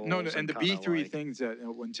Yeah, fills no, and and the kind of B3 like things that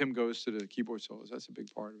when Tim goes to the keyboard solos, that's a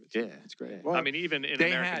big part of it. Too. yeah, It's great. yeah. Well, I mean, even in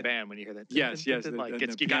they American had Band, when you hear that, yes, yes, like and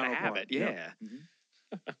it's, the you got to piano have part. it. Yeah,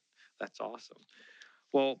 Yep. that's awesome.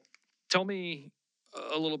 Well, tell me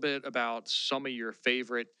a little bit about some of your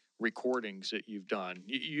favorite recordings that you've done.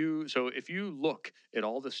 So if you look at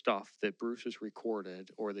all the stuff that Bruce has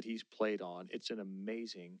recorded or that he's played on, it's an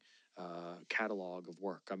amazing catalog of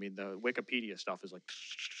work. I mean, the Wikipedia stuff is like.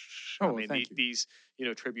 Oh, I well, mean, thank you. these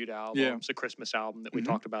tribute albums, Yeah. the Christmas album that we Mhm.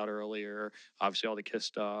 talked about earlier, obviously all the Kiss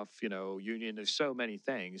stuff, Union. There's so many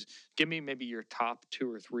things. Give me maybe your top 2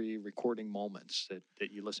 or 3 recording moments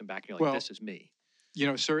that you listen back and you're like, Well, this is me.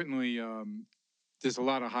 Certainly, there's a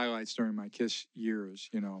lot of highlights during my Kiss years,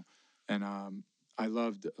 and I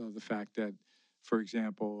loved the fact that, for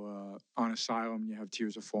example, on Asylum, you have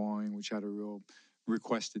Tears Are Falling, which had a real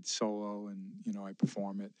requested solo, and, I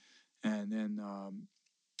perform it. And then,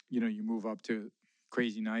 you move up to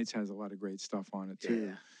Crazy Nights has a lot of great stuff on it,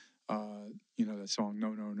 too. Yeah. That song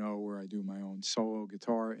No, No, No, where I do my own solo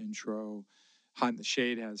guitar intro. Hot in the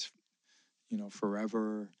Shade has,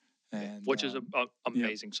 Forever. And, which is an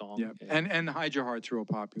amazing song. Yeah, and Hide Your Heart's real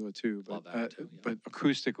popular too. But Love that too, yeah. but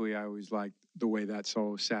acoustically, I always liked the way that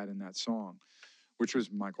solo sat in that song, which was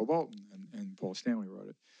Michael Bolton and Paul Stanley wrote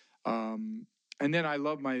it. And then I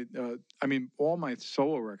love all my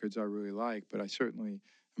solo records I really like, but I certainly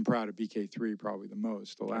am proud of BK3 probably the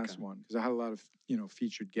most, the last one, because I had a lot of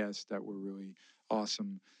featured guests that were really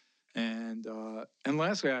awesome. And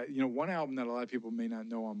lastly, one album that a lot of people may not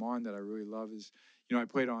know I'm on that I really love is, I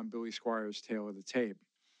played on Billy Squier's Tale of the Tape,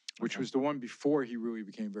 which was the one before he really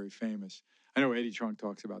became very famous. I know Eddie Trunk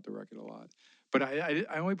talks about the record a lot, but I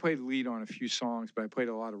only played lead on a few songs, but I played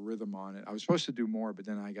a lot of rhythm on it. I was supposed to do more, but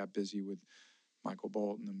then I got busy with Michael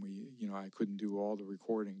Bolton, and I couldn't do all the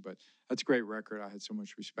recording. But that's a great record. I had so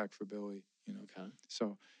much respect for Billy, Okay.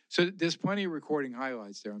 So there's plenty of recording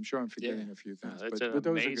highlights there. I'm sure I'm forgetting a few things, it's but an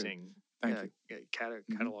those amazing Thank you.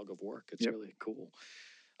 catalog of work. It's Yep. really cool.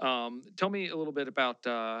 Tell me a little bit about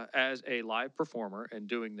as a live performer and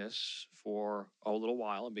doing this for a little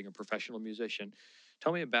while and being a professional musician.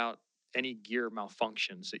 Tell me about any gear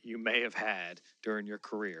malfunctions that you may have had during your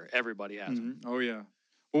career. Everybody has them. Oh yeah.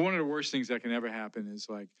 Well, one of the worst things that can ever happen is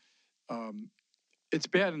it's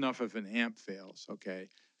bad enough if an amp fails, okay?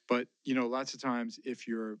 But, lots of times if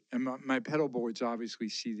my pedal boards obviously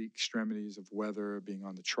see the extremities of weather, being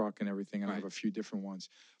on the truck and everything, and I have a few different ones.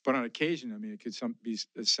 But on occasion, it could be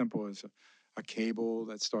as simple as a cable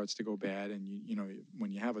that starts to go bad, and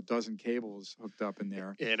when you have a dozen cables hooked up in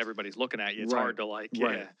there, and everybody's looking at you, it's Right, hard to right.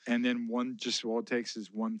 yeah. And then all it takes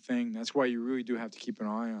is one thing. That's why you really do have to keep an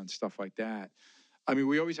eye on stuff like that.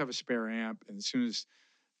 We always have a spare amp, and as soon as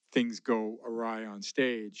things go awry on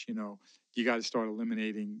stage, you got to start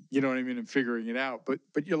eliminating, and figuring it out.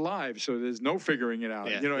 But you're live, so there's no figuring it out.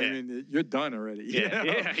 Yeah, what I mean? You're done already.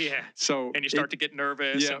 Yeah. So and you start to get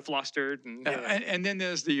nervous and flustered, and then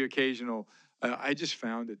there's the occasional. I just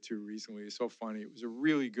found it too recently. It's so funny. It was a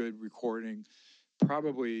really good recording,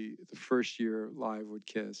 probably the first year live with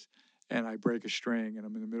Kiss. And I break a string, and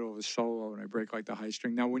I'm in the middle of a solo, and I break like the high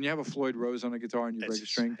string. Now, when you have a Floyd Rose on a guitar and you break a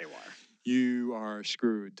string, you are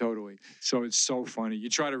screwed totally. So it's so funny. You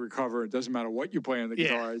try to recover. It doesn't matter what you play on the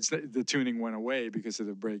guitar. It's the tuning went away because of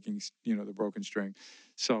the breaking, the broken string.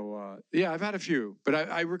 So I've had a few, but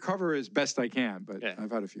I recover as best I can. But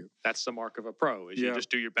I've had a few. That's the mark of a pro. Is you just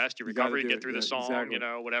do your best. You recover. You get through the song. Exactly.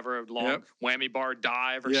 Whatever long whammy bar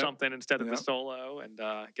dive or something instead of the solo, and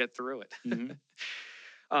get through it. Mm-hmm.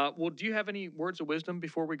 Well, do you have any words of wisdom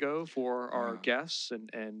before we go for our guests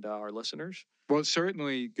and our listeners? Well,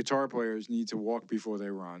 certainly guitar players need to walk before they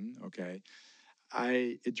run, okay?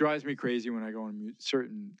 It drives me crazy when I go in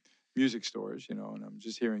certain music stores, and I'm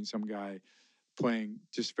just hearing some guy playing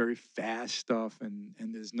just very fast stuff and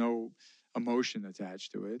there's no emotion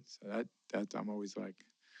attached to it. So that I'm always like,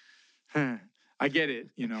 I get it,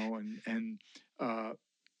 and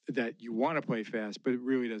that you want to play fast, but it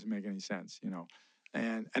really doesn't make any sense,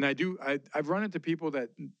 And I've run into people that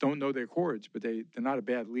don't know their chords, but they're not a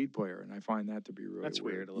bad lead player, and I find that to be really That's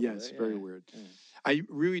weird. Yes, very weird. Yeah. I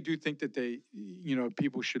really do think that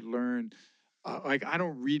people should learn. I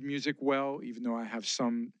don't read music well, even though I have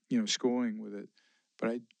some schooling with it, but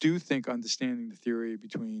I do think understanding the theory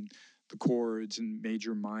between the chords and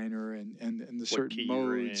major, minor, and the certain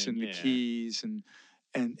modes and the keys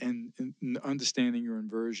and understanding your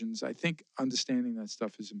inversions. I think understanding that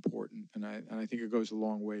stuff is important, and I think it goes a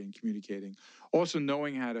long way in communicating. Also,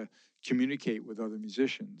 knowing how to communicate with other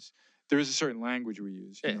musicians. There is a certain language we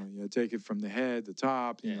use. Yeah. You take it from the head, the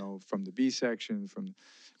top. From the B section, from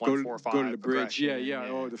 1, 4, 5 go to the bridge. Yeah.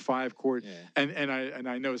 progression, Oh, the 5 chord. Yeah. And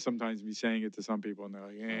I know sometimes me saying it to some people, and they're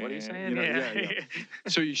like, What are you saying? Yeah.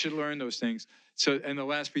 So you should learn those things. So, and the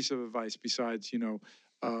last piece of advice, besides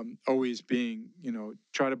always being,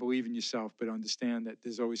 try to believe in yourself, but understand that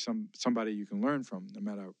there's always somebody you can learn from, no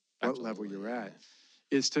matter what level you're at,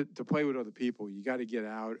 is to play with other people. You got to get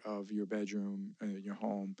out of your bedroom, your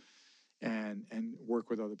home, and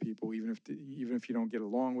work with other people, even if you don't get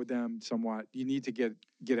along with them somewhat. You need to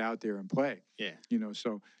get out there and play. Yeah.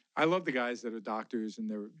 So I love the guys that are doctors and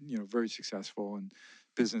they're very successful and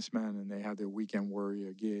businessmen, and they have their weekend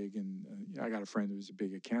warrior gig. And I got a friend who's a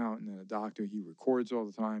big accountant and a doctor. He records all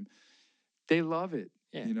the time. They love it.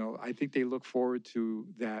 Yeah. I think they look forward to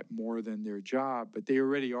that more than their job, but they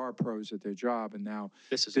already are pros at their job, and now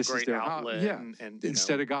this is a great their outlet. And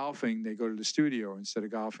instead of golfing, they go to the studio. Instead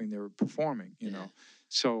of golfing, they're performing.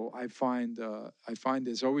 So I find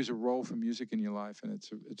there's always a role for music in your life, and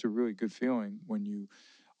it's a really good feeling when you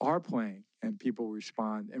are playing and people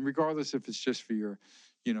respond, and regardless if it's just for your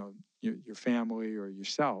family or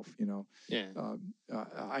yourself.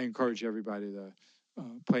 I encourage everybody to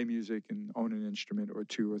play music and own an instrument or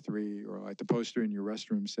 2 or 3, or like the poster in your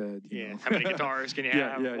restroom said. How many guitars can you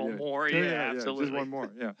have? One more? Yeah, absolutely. Just one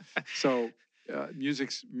more. Yeah. So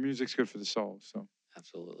music's good for the soul. So.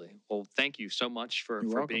 Absolutely. Well, thank you so much for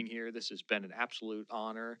being here. This has been an absolute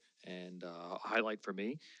honor and a highlight for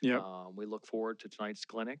me. Yeah. We look forward to tonight's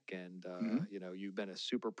clinic, and you've been a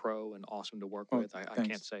super pro and awesome to work with. I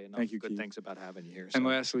can't say enough good things about having you here. And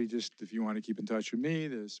lastly, just if you want to keep in touch with me,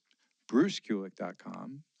 there's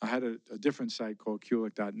BruceKulick.com. I had a different site called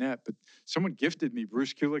Kulick.net, but someone gifted me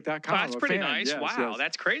BruceKulick.com. Oh, that's pretty nice. Yes, wow, yes.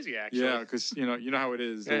 That's crazy, actually. Yeah, because you know how it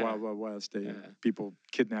is, the Wild Wild West. People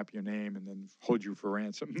kidnap your name and then hold you for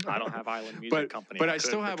ransom. I don't have Island Music Company. But I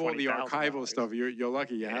still have all the archival stuff. You're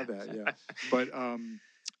lucky you have that. Yeah. But on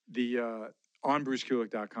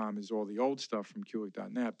BruceKulick.com is all the old stuff from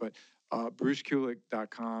Kulick.net. But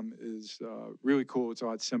BruceKulick.com is really cool. It's a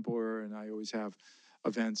lot simpler, and I always have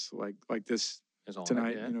events like this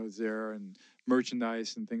tonight, is there, and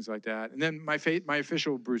merchandise and things like that. And then my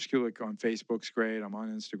official Bruce Kulick on Facebook's great. I'm on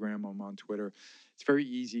Instagram. I'm on Twitter. It's very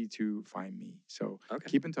easy to find me. So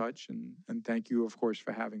keep in touch, and thank you, of course,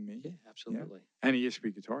 for having me. Yeah, absolutely. Yeah. And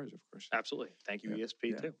ESP Guitars, of course. Absolutely. Thank you,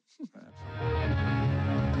 ESP, too.